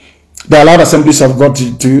 They allowed Assemblies of God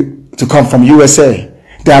to come from USA.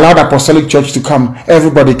 They allowed Apostolic Church to come.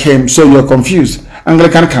 Everybody came, so you're confused.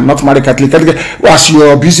 Anglican cannot marry Catholic. As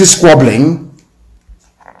you're busy squabbling,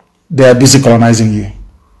 they're busy colonizing you.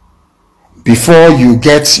 Before you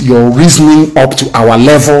get your reasoning up to our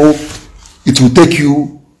level, it will take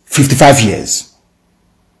you 55 years.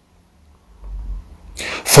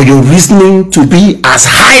 For your reasoning to be as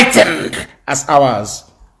heightened as ours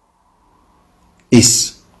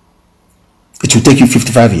is, it will take you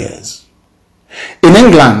 55 years. In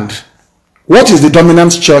England, what is the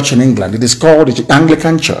dominant church in England? It is called the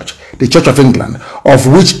Anglican Church, the Church of England, of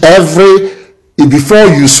which before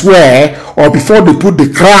you swear, or before they put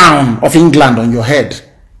the crown of England on your head,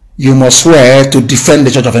 you must swear to defend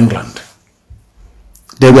the Church of England.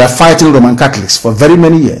 They were fighting Roman Catholics for very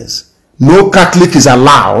many years. No Catholic is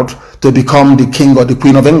allowed to become the king or the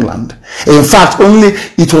queen of England. In fact, only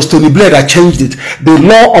it was Tony Blair that changed it. The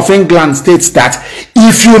law of England states that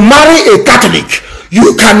if you marry a Catholic,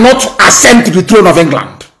 you cannot ascend to the throne of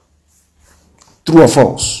England. True or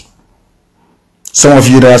false? Some of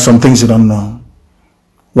you, there are some things you don't know.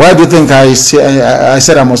 Why do you think I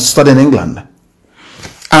said I must study in England?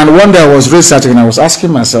 And one day I was researching and I was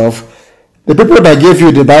asking myself, the people that gave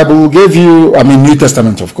you the Bible, gave you, New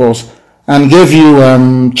Testament of course, and gave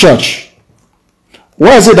you church.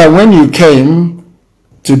 Why is it that when you came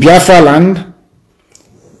to Biafra land,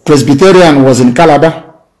 Presbyterian was in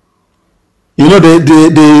Calabar? You know,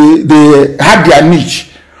 they had their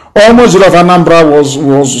niche. Almost all of Anambra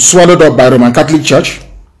was swallowed up by Roman Catholic Church.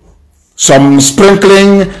 Some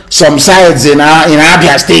sprinkling, some sides in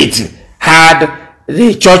Abia State had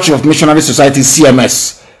the Church of Missionary Society,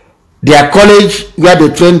 CMS. Their college where they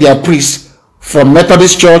trained their priests from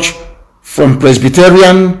Methodist Church, from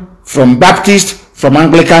Presbyterian, from Baptist, from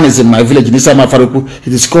Anglican is in my village in Isama Faruku.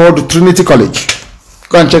 It is called Trinity College.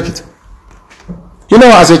 Go and check it. You know,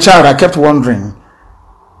 as a child, I kept wondering,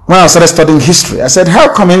 when I started studying history, I said,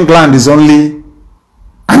 how come England is only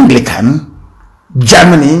Anglican,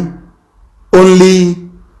 Germany only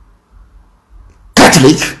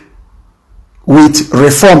Catholic with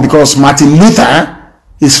Reform? Because Martin Luther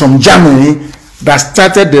is from Germany, that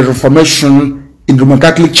started the Reformation in the Roman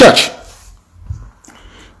Catholic Church.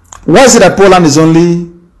 Why is it that Poland is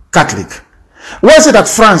only Catholic? Why is it that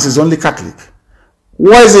France is only Catholic?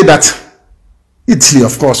 Why is it that Italy,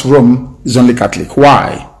 of course, Rome, is only Catholic?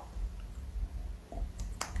 Why?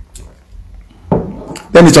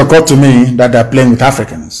 Then it occurred to me that they're playing with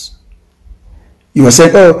Africans. You were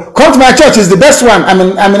saying, oh, come to my church, is the best one.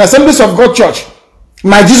 I'm in Assemblies of God church.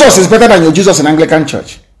 My Jesus is better than your Jesus in Anglican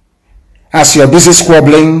church. As you're busy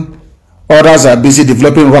squabbling, others are busy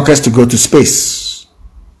developing rockets to go to space.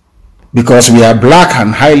 Because we are black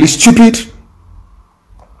and highly stupid,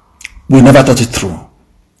 we never thought it through.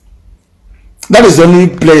 That is the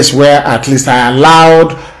only place where at least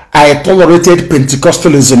I tolerated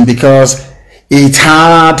Pentecostalism, because it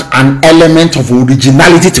had an element of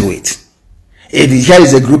originality to it. Here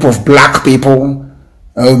is a group of black people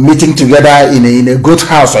meeting together in a goat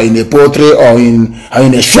house, or in a poultry, or in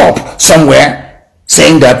a shop somewhere,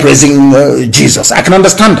 saying they're praising Jesus. I can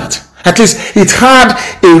understand that. At least it had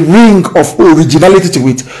a ring of originality to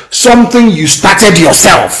it, something you started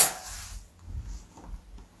yourself.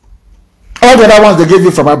 All the other ones they gave you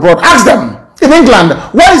from abroad, ask them. In England,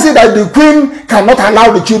 why is it that the Queen cannot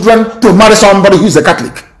allow the children to marry somebody who is a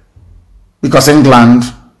Catholic? Because England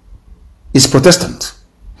is Protestant.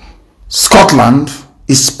 Scotland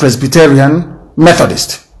is Presbyterian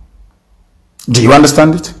Methodist. Do you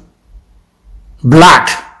understand it?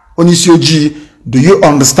 Black, Onisioji, do you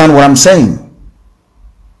understand what I'm saying?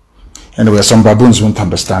 Anyway, some baboons won't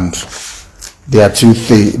understand. They are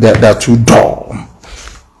too dull.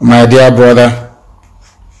 My dear brother,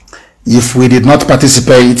 if we did not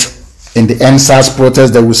participate in the NSAS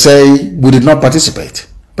protest, they will say we did not participate.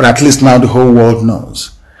 But at least now the whole world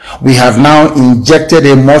knows. We have now injected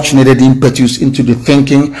a much needed impetus into the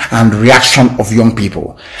thinking and reaction of young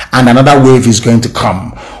people. And another wave is going to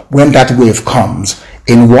come. When that wave comes,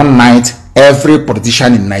 in one night, every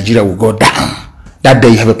politician in Nigeria will go down. That day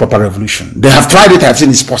you have a proper revolution. They have tried it, I have seen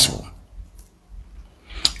it's possible.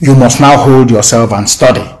 You must now hold yourself and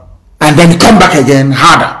study. And then come back again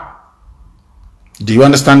harder. Do you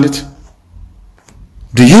understand it?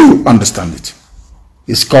 Do you understand it?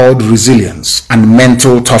 It's called resilience and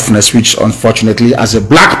mental toughness, which unfortunately, as a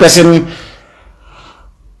black person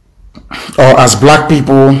or as black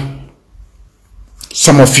people,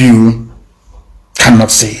 some of you cannot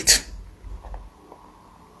say it.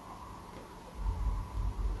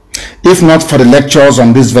 If not for the lectures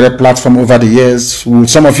on this very platform over the years, will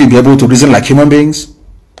some of you be able to reason like human beings?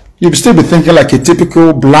 You'll still be thinking like a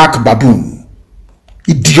typical black baboon,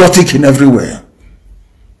 idiotic in every way.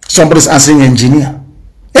 Somebody's answering engineer.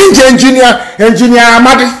 Engineer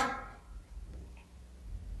Amadi.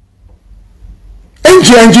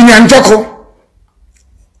 Engineer Njoko.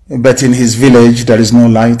 But in his village, there is no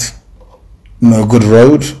light, no good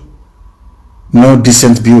road, no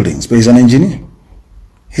decent buildings. But he's an engineer.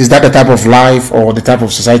 Is that the type of life or the type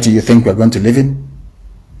of society you think we're going to live in?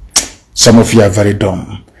 Some of you are very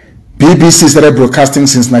dumb. BBC started broadcasting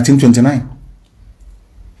since 1929.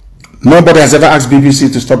 Nobody has ever asked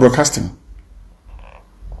BBC to stop broadcasting.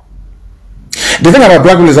 The thing about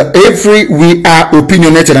black people is that we are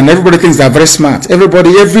opinionated and everybody thinks they're very smart.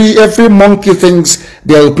 Everybody, every monkey thinks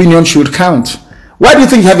their opinion should count. Why do you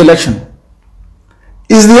think you have election?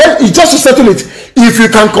 It's just to settle it. If you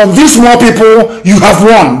can convince more people, you have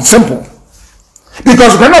won. Simple.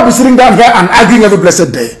 Because you cannot be sitting down here and arguing every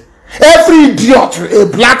blessed day. Every idiot, a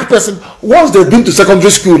black person, once they've been to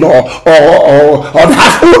secondary school or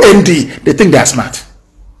have OND, they think they're smart.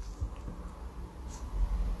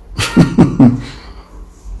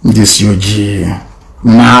 This UG,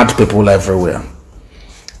 mad people everywhere.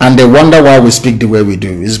 And they wonder why we speak the way we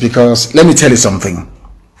do. It's because, let me tell you something.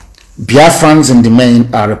 Biafrans in the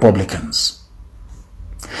main are Republicans.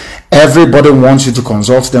 Everybody wants you to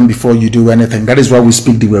consult them before you do anything. That is why we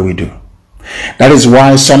speak the way we do. That is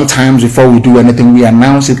why sometimes before we do anything, we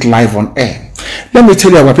announce it live on air. Let me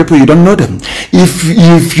tell you, our people, you don't know them.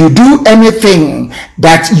 If you do anything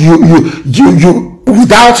that you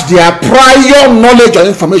without their prior knowledge or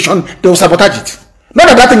information, they will sabotage it. Not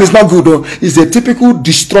that thing is not good, though. It's a typical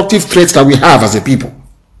destructive trait that we have as a people.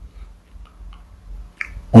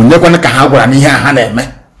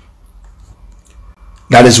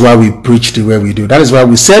 That is why we preach the way we do. That is why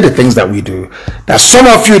we say the things that we do, that some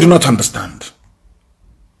of you do not understand.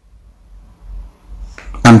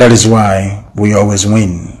 And that is why we always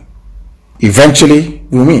win. Eventually,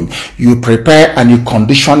 we win. You prepare and you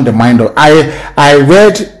condition the mind of... I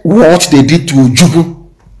read what they did to Ojukwu.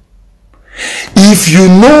 If you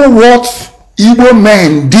know what Igbo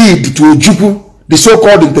men did to Ojukwu, the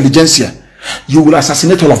so-called intelligentsia, you will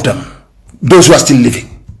assassinate all of them. Those who are still living.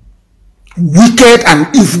 Wicked and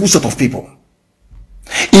evil sort of people.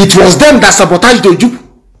 It was them that sabotaged Ojukwu.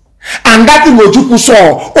 And that thing Ojukwu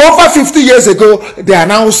saw over 50 years ago, they are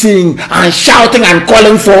now seeing and shouting and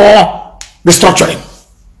calling for restructuring.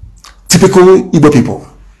 Typical Igbo people.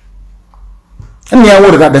 And we are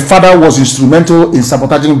worried that the father was instrumental in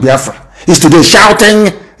sabotaging Biafra. He's today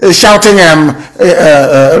shouting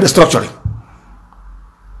restructuring.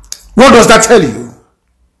 What does that tell you?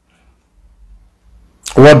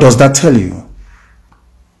 What does that tell you?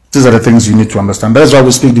 These are the things you need to understand. That's why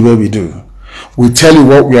we speak the way we do. We tell you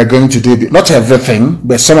what we are going to do. Not everything,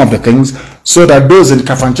 but some of the things, so that those in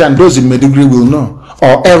Kafancha and those in Meduguri will know.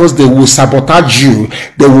 Or else they will sabotage you.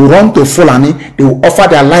 They will run to Fulani. They will offer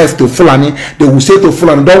their life to Fulani. They will say to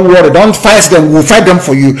Fulani, don't worry, don't fight them. We'll fight them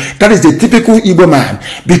for you. That is the typical Igbo man.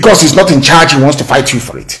 Because he's not in charge, he wants to fight you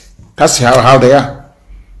for it. That's how they are.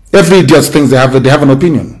 Every idiot thinks they have an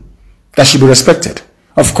opinion that should be respected.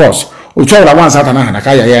 Of course, we respect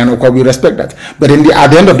that. But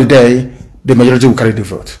at the end of the day, the majority will carry the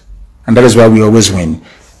vote. And that is why we always win.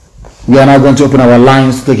 We are now going to open our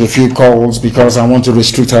lines to take a few calls because I want to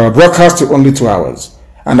restrict our broadcast to only 2 hours.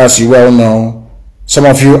 And as you well know, some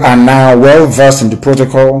of you are now well versed in the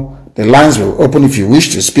protocol. The lines will open if you wish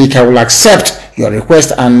to speak. I will accept your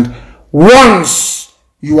request. And once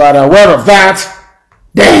you are aware of that,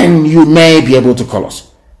 then you may be able to call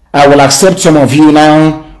us. I will accept some of you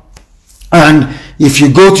now, and if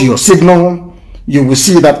you go to your signal, you will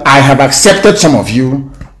see that I have accepted some of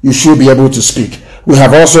you. You should be able to speak. We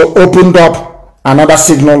have also opened up another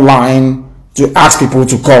signal line to ask people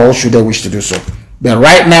to call should they wish to do so. But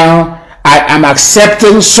right now, I am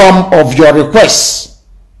accepting some of your requests.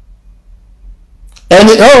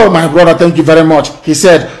 Oh, my brother, thank you very much. He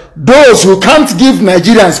said, those who can't give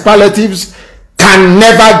Nigerians palliatives can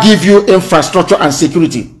never give you infrastructure and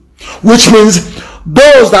security. Which means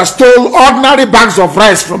those that stole ordinary bags of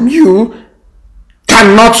rice from you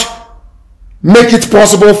cannot make it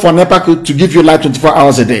possible for NEPA to give you light 24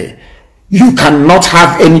 hours a day. You cannot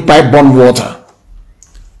have any pipe-borne water.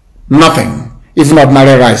 Nothing. Even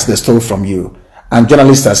ordinary rice they stole from you. And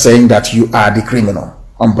journalists are saying that you are the criminal.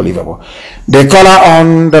 Unbelievable. The caller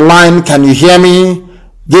on the line, can you hear me?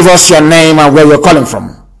 Give us your name and where you're calling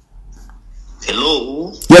from.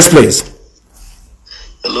 Hello. Yes, please.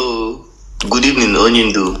 Hello. Good evening,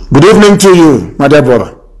 Onyindu. Good evening to you, my dear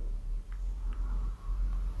brother.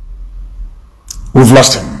 We've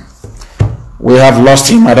lost him. We have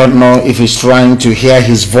lost him. I don't know if he's trying to hear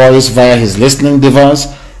his voice via his listening device.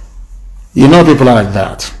 You know, people are like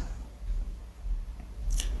that.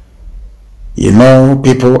 You know,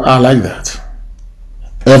 people are like that.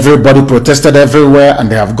 Everybody protested everywhere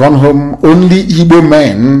and they have gone home. Only Igbo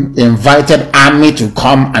men invited army to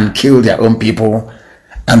come and kill their own people.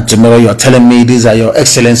 And tomorrow you're telling me these are your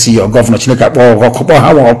excellency, your governor, and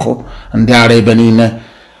they are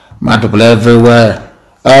mad people everywhere.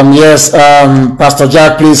 Yes, Pastor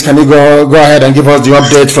Jack, please, can you go ahead and give us the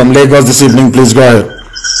update from Lagos this evening, please? Go ahead.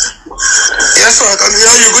 Yes, sir, I can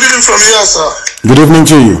hear you. Good evening from here, sir. Good evening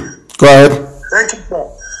to you. Go ahead. Thank you, sir.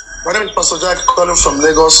 My name is Pastor Jack, calling from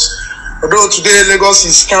Lagos. Although today Lagos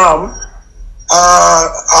is calm,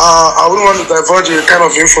 I wouldn't want to divulge a kind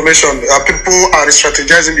of information. People are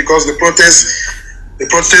strategizing because the protest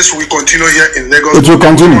will continue here in Lagos. It will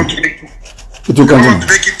continue. It will continue. To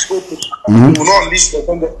make it open. We will not list the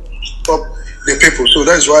stop the people. So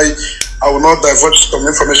that is why I will not divulge some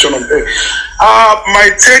information on there. My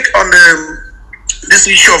take on this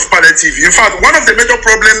issue of palliative. In fact, one of the major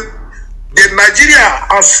problems that Nigeria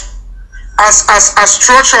as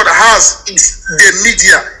structured has is the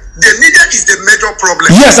media. The media is the major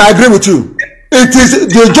problem. Yes, I agree with you. It is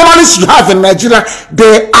the journalists you have in Nigeria,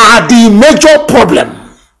 they are the major problem.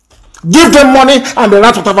 Give them money and they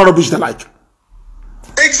write whatever rubbish they like.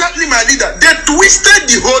 Exactly, my leader. They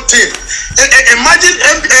twisted the whole thing. Imagine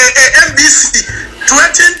NBC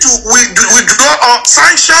threatening to withdraw or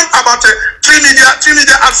sanction about three media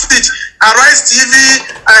outfit, Arise TV,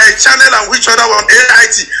 channel, and which other one,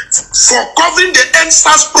 AIT, for covering the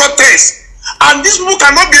NSAS protest. And these people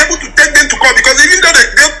cannot be able to take them to court because even though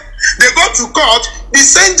they go to court, the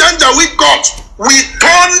same Janjaweed court will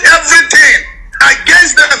turn everything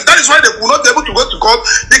against them. That is why they will not be able to go to court,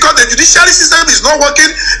 because the judiciary system is not working,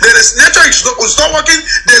 the legislature is not working,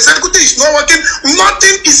 the executive is not working,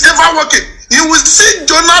 nothing is ever working. You will see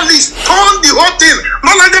journalists turn the whole thing.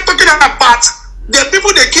 Not like they're talking about the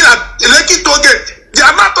people they kill at Lekki Toge. They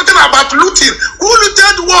are not talking about looting. Who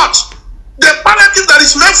looted what? The palliative that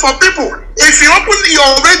is meant for people. If you open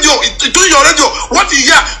your radio, what you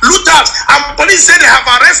hear, looters, and police say they have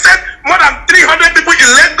arrested more than 300 people in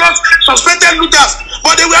Lagos, suspected looters.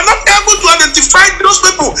 But they were not able to identify those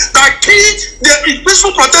people that killed the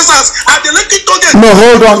peaceful protesters at the Lekki Toge. No,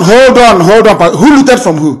 hold on. Who looted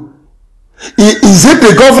from who? Is it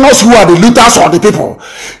the governors who are the looters or the people?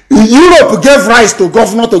 Europe gave rice to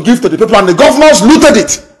governor to give to the people, and the governors looted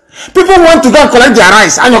it. People want to go and collect their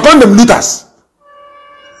rice, and you're calling them looters.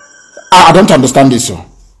 I don't understand this.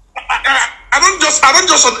 I don't just.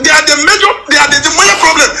 They are the major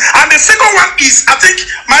problem. And the second one is, I think,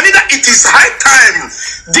 my leader, it is high time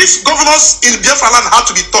these governors in Biafra land have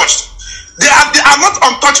to be touched. They are not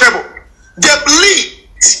untouchable. Their bleed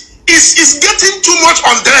is getting too much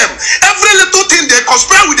on them. Every little thing they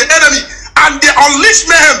conspire with the enemy, and they unleash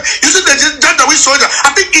mayhem using the gender with soldier.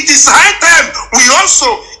 I think it is high time we also,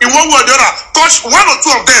 in one way or the other, touch one or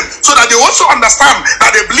two of them, so that they also understand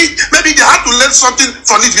that they believe maybe they have to learn something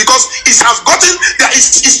from it, because it has gotten there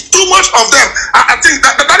is too much of them. I think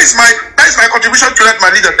that is my contribution to that,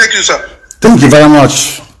 my leader. Thank you, sir. Thank you very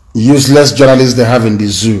much. Useless journalists they have in the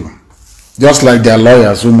zoo. Just like their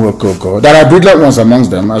lawyers, there are brilliant ones amongst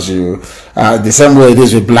them, as you, the same way it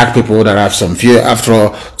is with black people that have some fear. After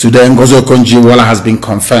all, today Ngozi Okonjo-Iweala has been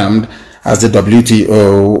confirmed as the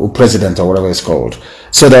WTO president, or whatever it's called.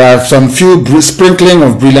 So there are some few sprinkling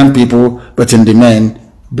of brilliant people, but in the main,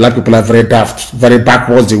 black people are very daft, very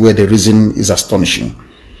backwards. The way they reason is astonishing.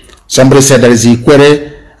 Somebody said there is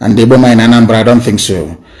Ikwere and the Iboma in Anambra. I don't think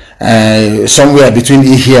so. Somewhere between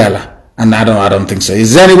Ihiala. And I don't think so.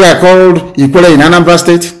 Is there anywhere called Ikwere in Anambra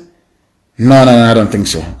State? No, I don't think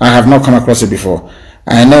so. I have not come across it before.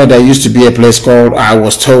 I know there used to be a place called, I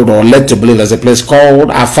was told or led to believe there's a place called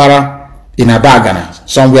Afara in Abagana,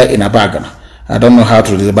 somewhere in Abagana. I don't know how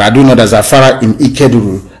to do it, but I do know there's Afara in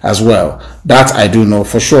Ikeduru as well. That I do know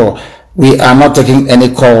for sure. We are not taking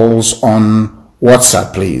any calls on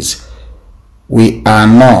WhatsApp, please. We are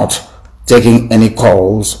not taking any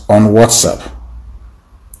calls on WhatsApp.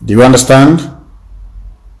 Do you understand?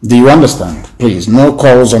 Do you understand? Please, no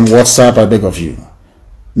calls on WhatsApp, I beg of you.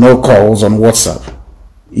 No calls on WhatsApp.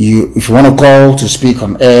 If you want to call to speak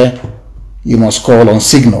on air, you must call on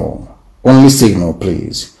Signal. Only Signal,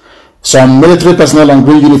 please. Some military personnel on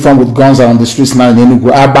green uniform with guns are on the streets now in Enugu.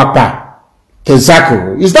 Abapa,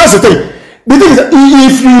 Kezako. Is that the thing? The thing is,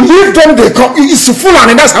 if you leave them, they come. It's full,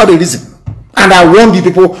 and that's how they reason. And I warn you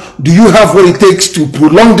people, do you have what it takes to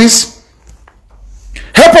prolong this?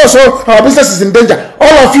 Help us, our business is in danger.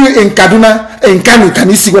 All of you in Kaduna, in Kanu, can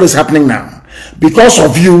you see what is happening now? Because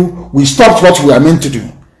of you, we stopped what we were meant to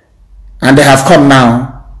do. And they have come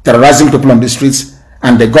now, terrorizing people on the streets,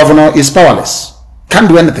 and the governor is powerless. Can't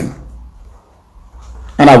do anything.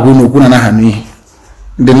 And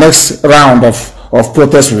the next round of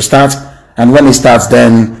protests will start, and when it starts,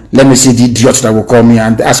 then let me see the idiots that will call me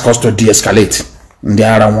and ask us to de-escalate.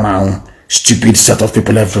 There are stupid set of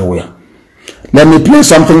people everywhere. Let me play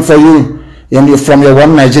something for you from your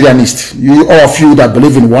One Nigerianist. All of you that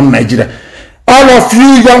believe in one Nigeria. All of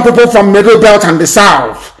you young people from Middle Belt and the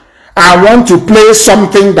South. I want to play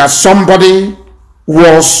something that somebody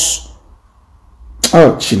was...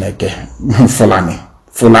 Oh, Chineke. Fulani.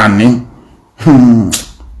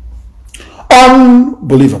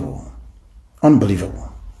 Unbelievable.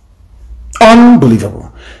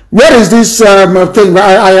 Where is this thing?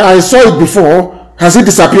 I saw it before. Has it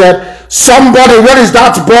disappeared? Somebody, where is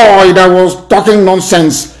that boy that was talking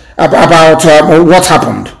nonsense about what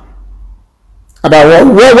happened?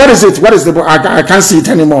 About where is it? Where is the boy? I can't see it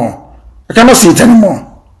anymore. I cannot see it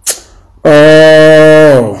anymore.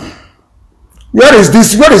 Oh, where is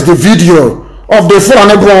this? Where is the video of the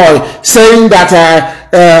Fulani boy saying that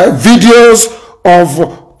videos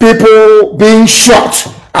of people being shot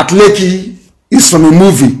at Lekki is from a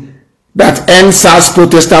movie that NSAS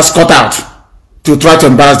protesters cut out to try to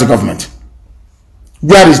embarrass the government?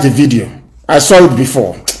 Where is the video? I saw it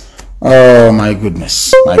before. Oh my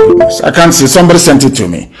goodness. I can't see. Somebody sent it to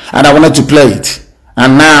me and I wanted to play it,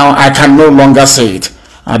 and now I can no longer say it.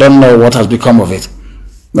 I don't know what has become of it.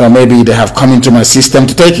 Well, maybe they have come into my system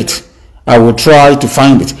to take it. I will try to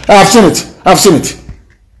find it. I've seen it.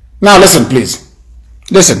 Now listen, please.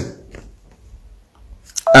 Listen.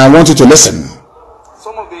 I want you to listen.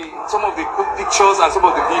 Some of the pictures and some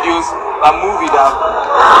of the videos are movie that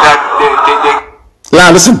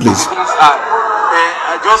Now listen, please.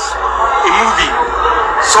 Just a movie.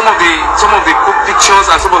 Some of the pictures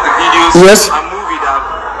and some of the videos. Yes. A movie that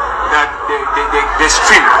they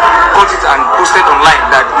stream, got it and posted online.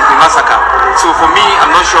 That is the massacre. So for me,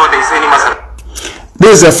 I'm not sure there is any massacre.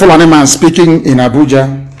 This is a Fulani man speaking in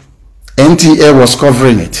Abuja. NTA was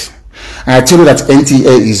covering it. I told you that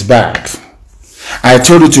NTA is bad. I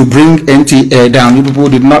told you to bring NTA down. You people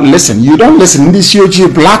did not listen. You don't listen. This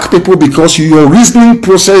UG black people, because your reasoning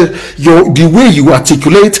process, the way you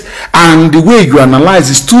articulate and the way you analyze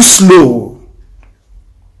is too slow.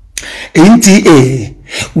 NTA,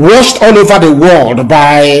 watched all over the world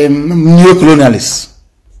by neo-colonialists,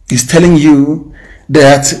 is telling you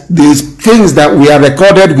that these things that we are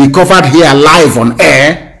recorded, we covered here live on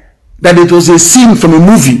air, that it was a scene from a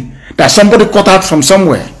movie that somebody cut out from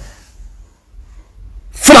somewhere.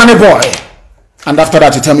 Fulani boy. And after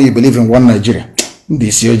that, you tell me you believe in one Nigeria.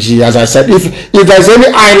 This UG, as I said, if there's any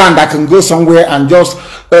island that can go somewhere and just,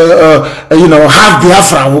 have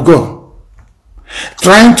Biafra, will go.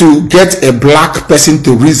 Trying to get a black person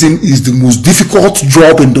to reason is the most difficult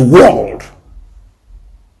job in the world.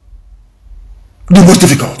 The most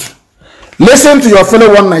difficult. Listen to your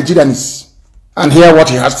fellow one Nigerians and hear what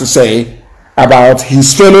he has to say about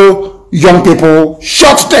his fellow young people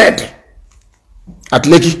shot dead at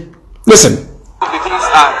Lekki. Listen. The things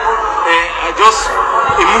are just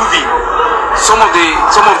a movie. Some of the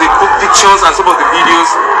pictures and some of the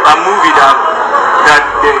videos are movie that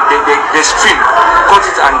they stream, got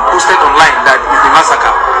it and posted online. That is the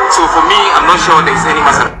massacre. So for me, I'm not sure there is any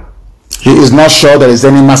massacre. He is not sure there is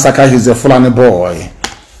any massacre. He's a Fulani boy.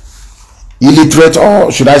 Illiterate,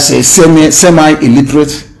 or should I say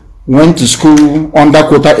semi-illiterate, went to school under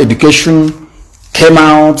quota education, came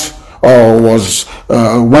out, or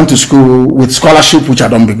went to school with scholarship, which I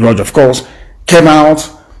don't begrudge, of course, came out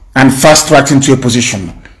and fast-tracked into a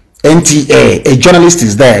position. NTA, a journalist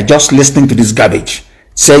is there just listening to this garbage,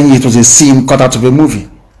 saying it was a scene cut out of a movie.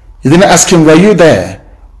 You didn't ask him, were you there?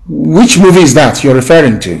 Which movie is that you're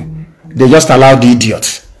referring to? They just allowed the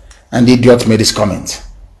idiot, and the idiot made his comment.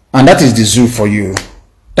 And that is the zoo for you.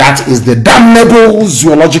 That is the damnable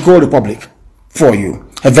zoological republic for you.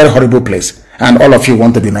 A very horrible place. And all of you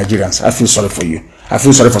want to be Nigerians. I feel sorry for you. I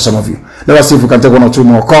feel sorry for some of you. Let us see if we can take one or two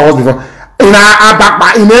more calls before. In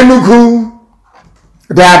Enugu,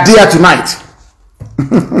 they are there tonight.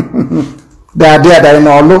 They are there. They are in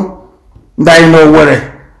Olu. They are in Owerri.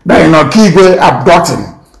 They are in Okigwe abducting.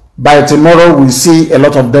 By tomorrow, we'll see a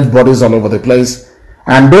lot of dead bodies all over the place.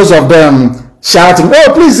 And those of them shouting,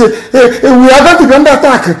 oh, please, we are going to be under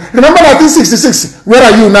attack. Remember 1966? Where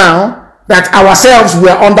are you now? That ourselves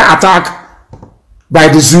were under attack by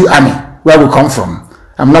the zoo army, where we come from.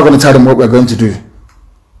 I'm not going to tell them what we're going to do.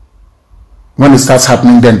 When it starts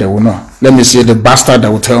happening, then they will know. Let me see the bastard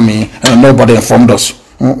that will tell me, nobody informed us.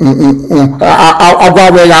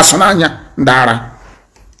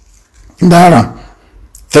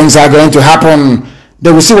 Things are going to happen.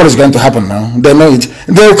 They will see what is going to happen now. They know it.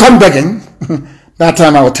 They will come begging. That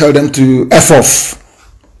time I will tell them to F off.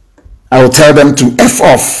 I will tell them to F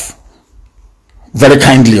off. Very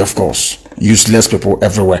kindly, of course. Useless people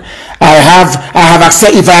everywhere. I have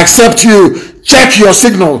accept. If I accept you, check your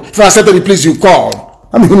signal. If I accept it, please you call.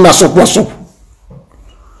 I mean, what's up?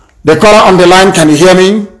 The caller on the line, can you hear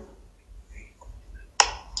me?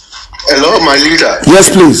 Hello, my leader. Yes,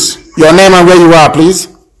 please. Your name and where you are, please.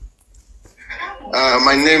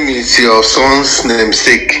 My name is your son's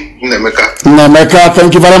namesake, Nemeka. Nemeka,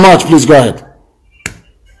 thank you very much. Please go ahead.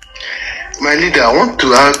 My leader, I want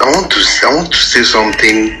to say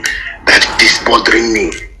something that is bothering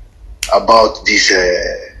me about these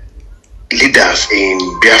leaders in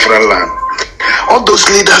Biafra land. All those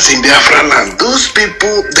leaders in Biafra land, those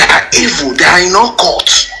people, they are evil. They are in all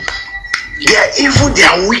courts. They are evil. They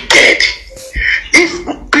are wicked. If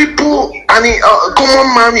people, common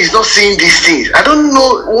man is not seeing these things, I don't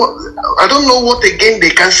know what again they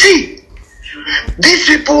can see. These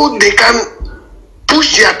people, they can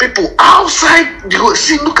push their people outside.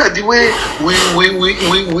 See, look at the way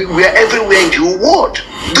we are everywhere in the whole world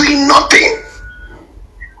doing nothing,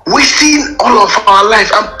 wasting all of our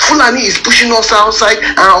life, and Fulani is pushing us outside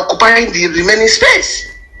and occupying the remaining space.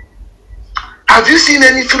 Have you seen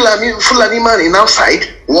any Fulani man in outside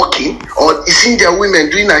walking, or seen their women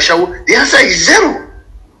doing a shower? The answer is zero.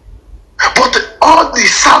 But all the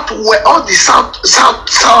south,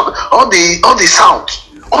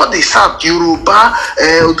 Yoruba,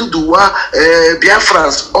 Oduduwa,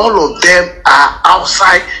 Biafrans, all of them are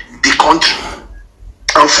outside the country.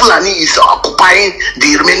 and Fulani is occupying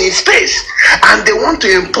the remaining space, and they want to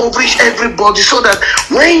impoverish everybody so that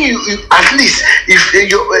when you at least if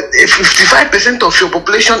 55% of your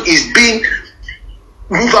population is being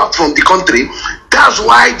moved out from the country, that's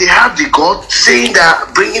why they have the God saying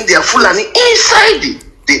that bringing their Fulani inside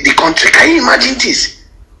the country. Can you imagine this?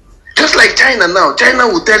 Just like China now, China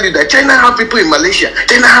will tell you that China have people in Malaysia,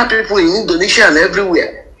 China have people in Indonesia and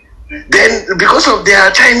everywhere. Then, because of their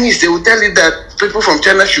Chinese, they will tell you that people from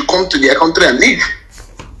China should come to their country and live.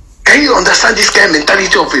 Can you understand this kind of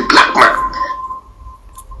mentality of a black man?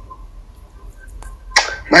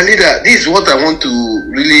 My leader, this is what I want to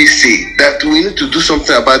really say, that we need to do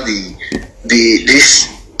something about these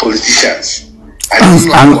politicians.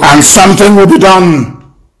 And something will be done.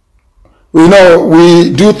 You know, we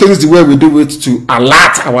do things the way we do it to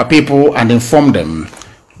alert our people and inform them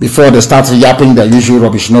before they start yapping their usual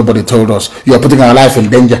rubbish. Nobody told us. You are putting our life in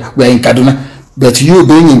danger. We are in Kaduna. But you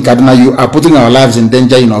being in Kaduna, you are putting our lives in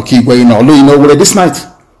danger in Okigwe, in Olu, you know, this night.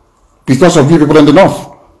 Because of you people in the north.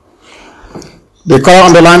 The caller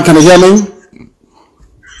on the line, can you hear me?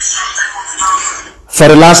 For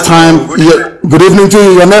the last time, good evening to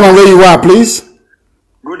you. Your name and where you are, please.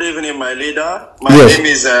 Good evening, my leader. My name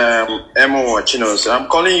is Emo Wachinos. I'm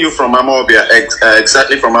calling you from Amobia,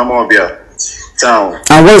 exactly from Amobia town.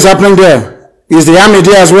 And what is happening there? Is the army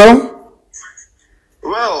there as well?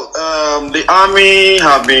 Well, the army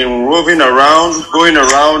have been roving around, going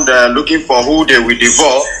around, looking for who they will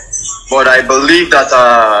devour. But I believe that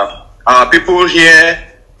our people here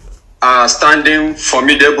are standing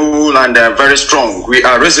formidable and very strong. We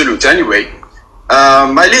are resolute anyway.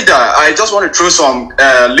 My leader, I just want to throw some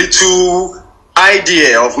little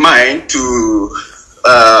idea of mine to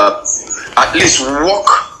at least work.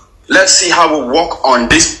 Let's see how we work on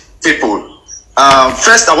these people.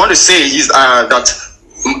 First, I want to say is that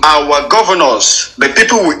our governors, the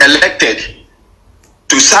people we elected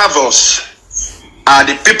to serve us, are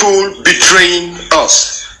the people betraying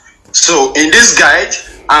us. So in this guide,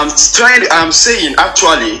 I'm saying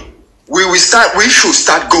actually, we should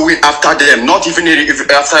start going after them, not even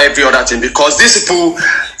after every other thing, because these people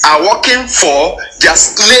are working for their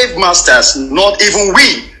slave masters, not even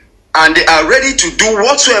we, and they are ready to do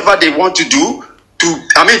whatsoever they want to do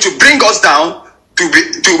to bring us down, to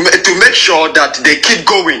make sure that they keep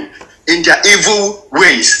going in their evil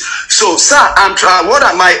ways. So, sir,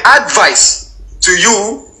 my advice to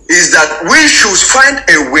you is that we should find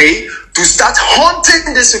a way to start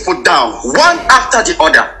hunting these people down, one after the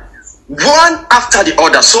other. One after the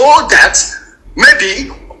other, so that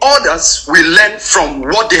maybe others will learn from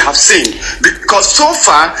what they have seen, because so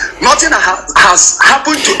far nothing has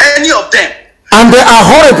happened to any of them. And they are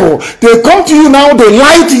horrible. They come to you now, they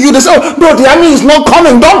lie to you, they say, oh, no, the army is not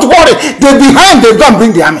coming, don't worry, they're behind, they've gone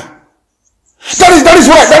bring the army. That is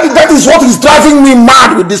what is driving me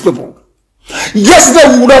mad with these people.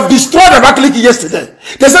 Yesterday we would have destroyed Abakaliki yesterday.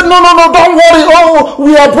 They said, no, don't worry, oh,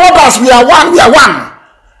 we are brothers, we are one.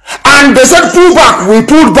 And they said, pull back, we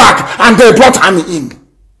pulled back, and they brought army in.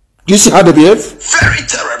 Do you see how they behave? Very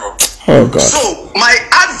terrible. Oh, God. So, my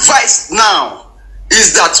advice now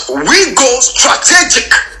is that we go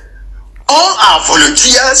strategic. All our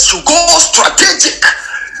volunteers should go strategic.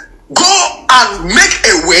 Go and make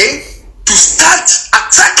a way to start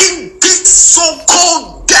attacking these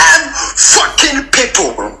so-called damn fucking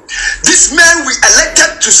people. These men we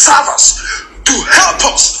elected to serve us, to help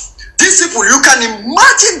us. These people, you can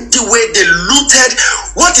imagine the way they looted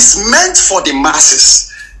what is meant for the masses.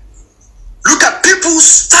 Look at people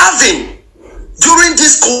starving during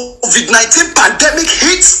this COVID-19 pandemic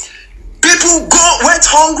hit. People went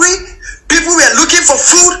hungry. People were looking for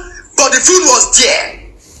food, but the food was there.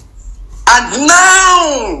 And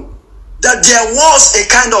now that there was a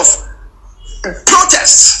kind of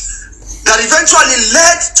protest that eventually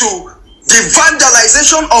led to the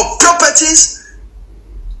vandalization of properties,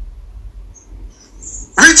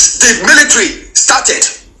 which the military started,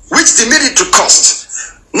 which the military caused.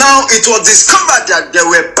 Now it was discovered that there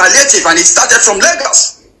were palliative, and it started from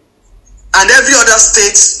Lagos, and every other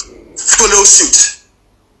state followed suit.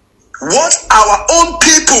 What our own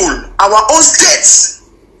people, our own states,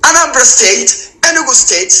 Anambra State, Enugu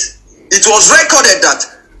State, it was recorded that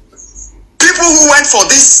people who went for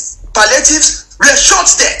these palliatives were shot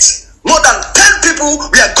dead. More than 10 people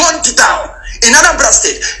were gunned down. In Anambra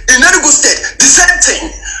State, in Enugu State, the same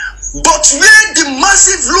thing. But where the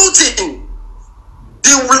massive looting,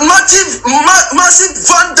 the massive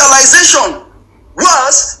vandalization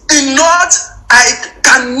was in North, I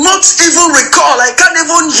cannot even recall, I can't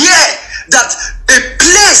even hear that a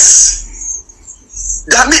place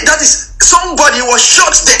that is somebody was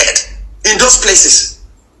shot dead in those places.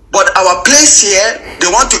 But our place here,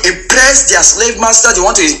 they want to impress their slave masters, they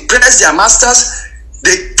want to impress their masters.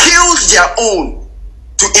 They killed their own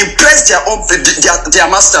to impress their own their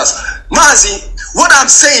masters. Mazi, what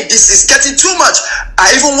I'm saying, this is getting too much.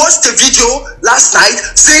 I even watched a video last night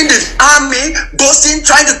saying the army boasting,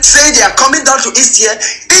 trying to say they are coming down to East here.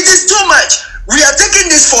 It is too much. We are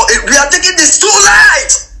taking this too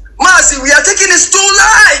light. Mazi, we are taking this too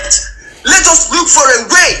light. Let us look for a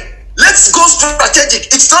way. Let's go strategic.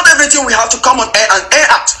 It's not everything we have to come on air and air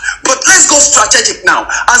out. But let's go strategic now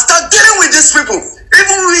and start dealing with these people.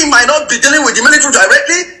 Even we might not be dealing with the military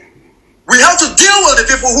directly, we have to deal with the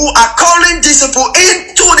people who are calling these people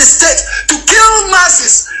into the state to kill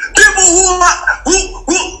masses. People who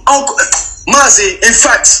Mazi, in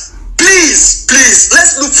fact, please,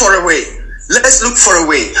 let's look for a way. Let's look for a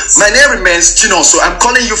way. My name remains Chino, so I'm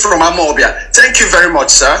calling you from Amobia. Thank you very much,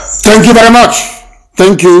 sir. Thank you very much.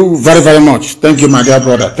 Thank you very, very much. Thank you, my dear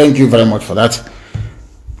brother. Thank you very much for that.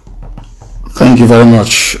 Thank you very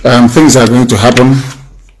much. Things are going to happen.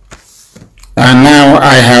 And now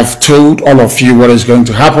I have told all of you what is going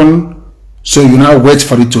to happen. So you now wait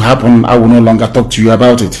for it to happen. I will no longer talk to you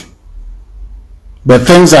about it. But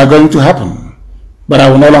things are going to happen. But I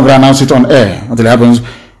will no longer announce it on air until it happens,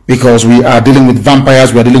 because we are dealing with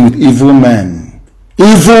vampires. We are dealing with evil men.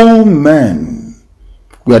 Evil men.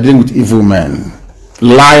 We are dealing with evil men.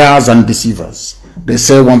 Liars and deceivers. They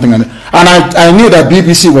say one thing and I knew that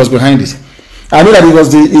BBC was behind it. I knew that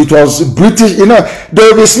it was British. You know,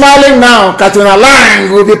 they'll be smiling now. Katrina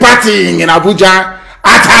Lang will be partying in Abuja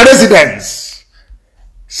at her residence,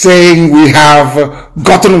 saying we have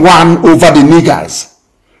gotten one over the niggers.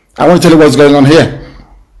 I want to tell you what's going on here.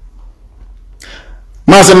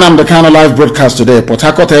 Mazi Nnamdi Kanu live broadcast today. Port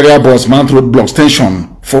Harcourt area boys mount roadblocks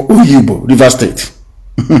tension for Uyibo, River State.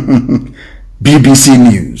 BBC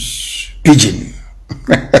News, Pigeon.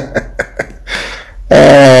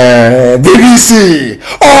 BBC,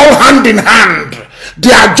 all hand in hand.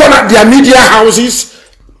 Their media houses,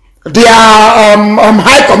 their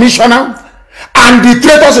high commissioner, and the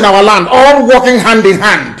traitors in our land, all working hand in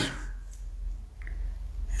hand.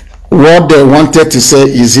 What they wanted to say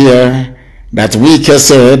is here that Wike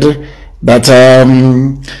said that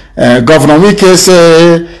Governor Wike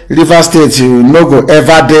said River State no go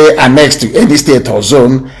ever dey annexed to any state or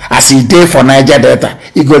zone as he dey for Niger Delta.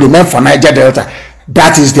 He go remain for Niger Delta.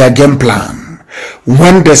 That is their game plan.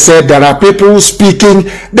 When they said there are people speaking,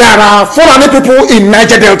 there are foreign people in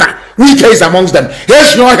Niger Delta. Wike is amongst them.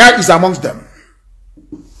 Heshnoha is amongst them.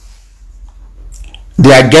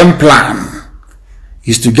 Their game plan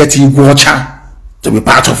is to get Iguacha to be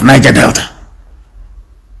part of Niger Delta.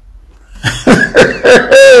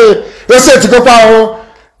 They said to go power.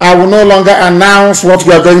 I will no longer announce what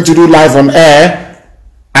we are going to do live on air,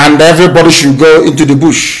 and everybody should go into the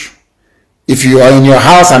bush. If you are in your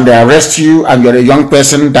house and they arrest you and you're a young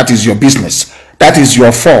person, that is your business. That is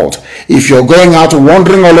your fault. If you're going out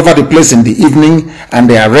wandering all over the place in the evening and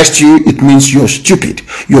they arrest you, it means you're stupid.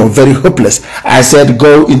 You're very hopeless. I said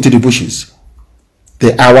go into the bushes.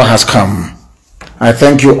 The hour has come. I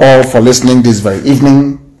thank you all for listening this very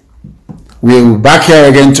evening. We'll be back here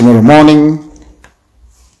again tomorrow morning.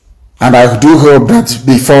 And I do hope that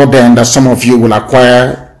before then that some of you will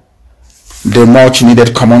acquire the much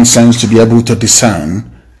needed common sense to be able to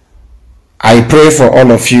discern. I pray for all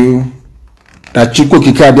of you that Chukwu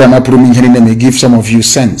may give some of you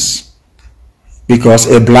sense, because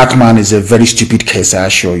a black man is a very stupid case, I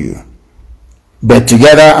assure you. But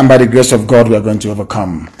together and by the grace of God, we are going to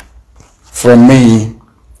overcome. From me,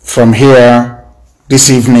 from here, this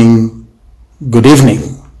evening, good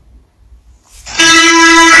evening.